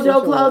thoughts. That was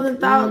your closing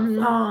thoughts.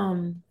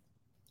 Mm-hmm.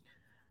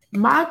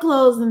 My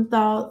closing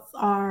thoughts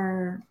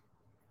are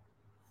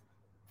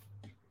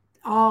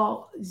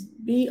all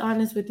be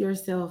honest with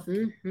yourself.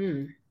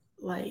 Mm-hmm.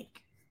 Like,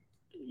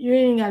 you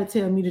ain't got to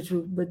tell me the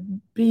truth, but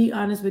be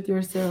honest with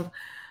yourself.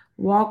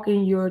 Walk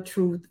in your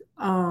truth.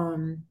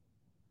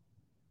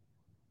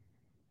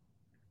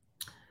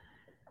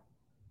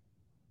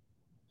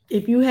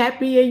 If you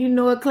happy and you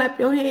know it, clap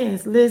your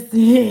hands. Listen,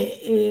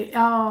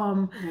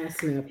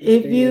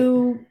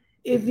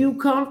 if you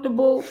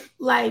comfortable,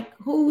 like,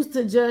 who's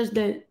to judge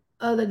that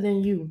other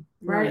than you,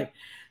 right?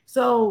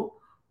 So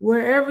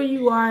wherever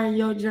you are in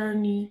your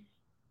journey,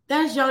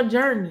 that's your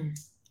journey.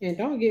 And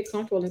don't get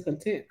comfortable and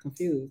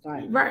confused.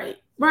 Like, right.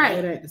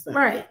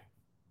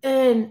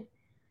 And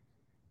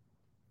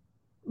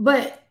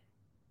but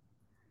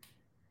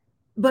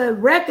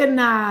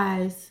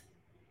recognize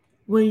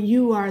when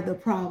you are the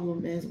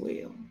problem as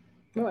well.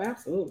 Oh,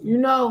 absolutely. You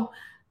know,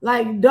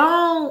 like,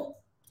 don't.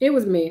 It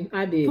was me.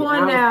 I did.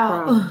 Don't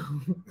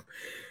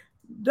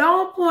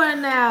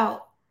point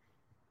out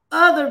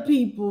other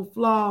people's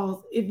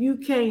flaws if you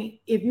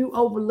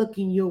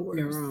overlooking yours.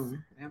 You're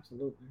wrong.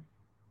 Absolutely.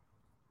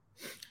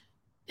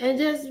 And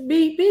just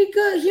be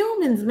good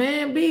humans,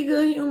 man. Be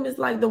good humans.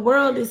 Like, the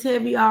world is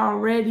heavy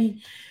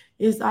already.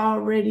 It's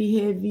already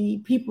heavy.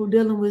 People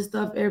dealing with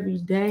stuff every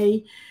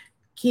day.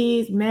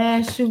 Kids,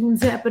 mass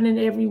shootings happening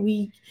every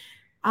week.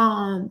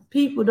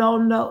 People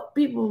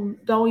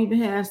don't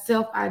even have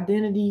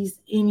self-identities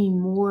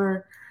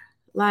anymore.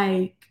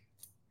 Like,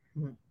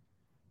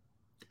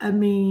 I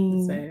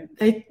mean,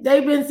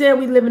 they've been saying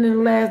we living in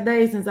the last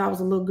days since I was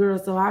a little girl,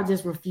 so I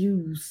just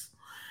refuse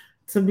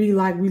to be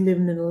like we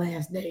living in the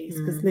last days.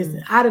 Because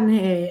listen, I done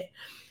had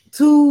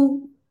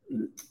two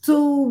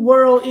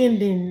world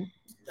ending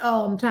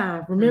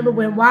times. Remember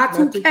when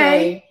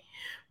Y2K,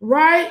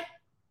 right?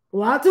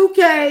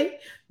 Y2K,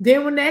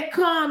 then when that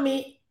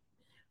comment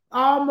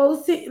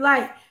almost hit,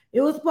 like,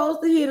 it was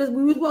supposed to hit us,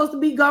 we were supposed to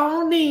be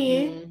gone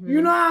then.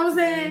 You know what I'm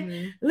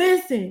saying?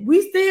 Listen,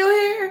 we still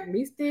here.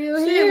 We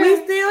still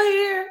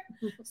here.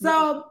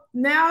 So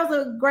now is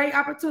a great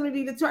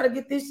opportunity to try to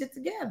get this shit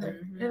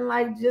together and,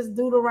 like, just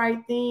do the right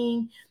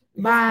thing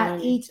by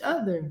each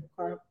other.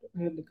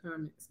 The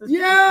comments.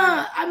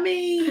 Yeah, I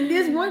mean,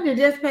 this one that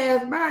just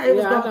passed by, it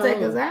was gonna take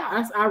us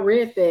out. I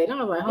read that. And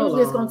I was like, hold on. It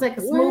was just gonna take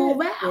a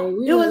smooth out.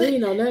 They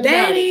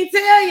didn't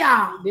tell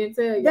y'all. Didn't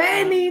tell y'all.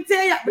 They didn't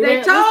tell y'all. But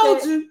they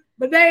told you.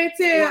 But they ain't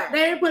tell. Right.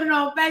 They ain't put it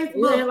on Facebook.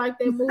 You ain't like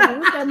that movie.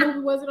 What that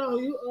movie was it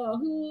on?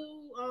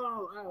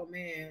 Oh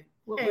man.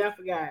 Hey, I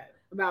forgot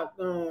about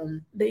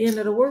the end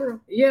of the world.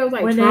 Yeah, it was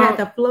like when Trump. They had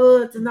the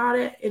floods and all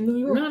that in New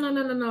York.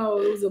 No.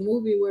 It was a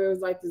movie where it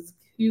was like this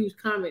huge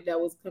comet that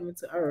was coming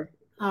to Earth.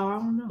 Oh, I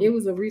don't know. It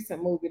was a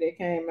recent movie that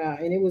came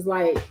out, and it was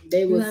like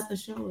you have to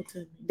show it to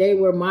me. They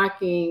were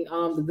mocking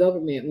the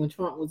government when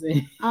Trump was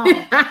in. Oh,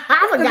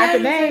 I forgot the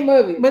name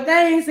of it, but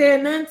they ain't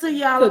said nothing to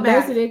y'all about.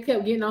 Basically, they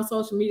kept getting on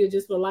social media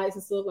just for likes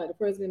and stuff, like the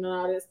president and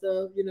all that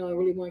stuff. You know, and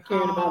really weren't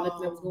caring about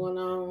nothing that was going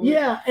on.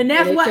 Yeah, and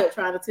that's they what kept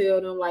trying to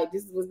tell them, like,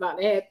 this was about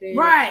to happen.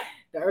 Right.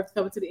 the earth's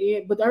coming to the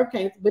end, but the earth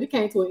came, but it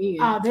came to an end.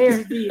 Oh,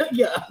 there's it.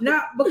 Yeah.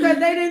 No, because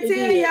they didn't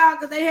tell y'all,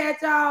 because they had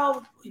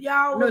y'all.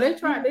 No, they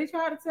tried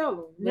to tell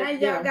them. Now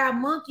y'all got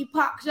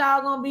monkeypox.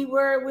 Y'all gonna be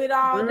worried with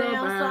all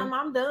damn something.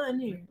 I'm done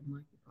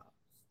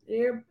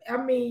here. I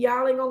mean,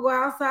 y'all ain't gonna go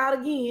outside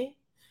again.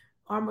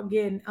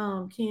 Armageddon.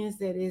 Ken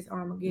said it's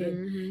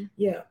Armageddon. Mm-hmm.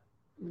 Yeah,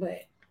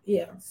 but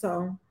yeah,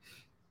 so.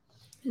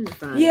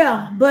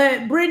 Yeah,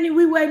 but Brittany,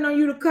 we waiting on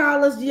you to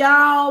call us,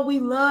 y'all. We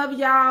love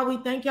y'all. We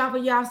thank y'all for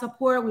y'all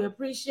support. We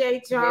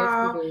appreciate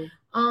y'all. Yes, we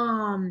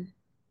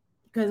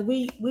because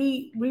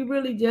we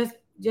really just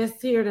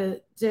here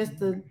to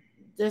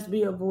just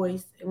be a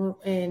voice,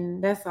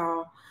 and that's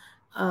all.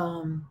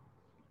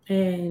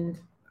 And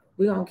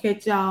we're gonna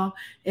catch y'all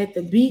at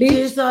the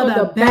beaches or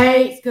the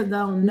banks, because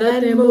don't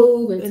nothing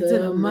move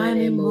until the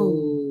money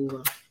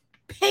move.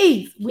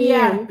 Peace. We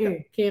out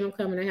here. Ken, I'm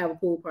coming to have a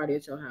pool party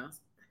at your house.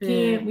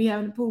 Ken, we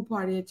having a pool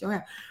party at your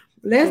house.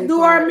 Let's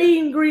do our meet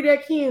and greet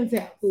at Ken's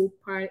house. Pool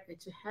party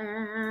at your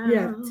house.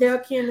 Yeah, tell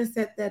Ken to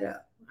set that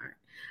up.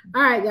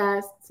 All right,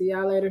 guys. See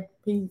y'all later.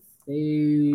 Peace.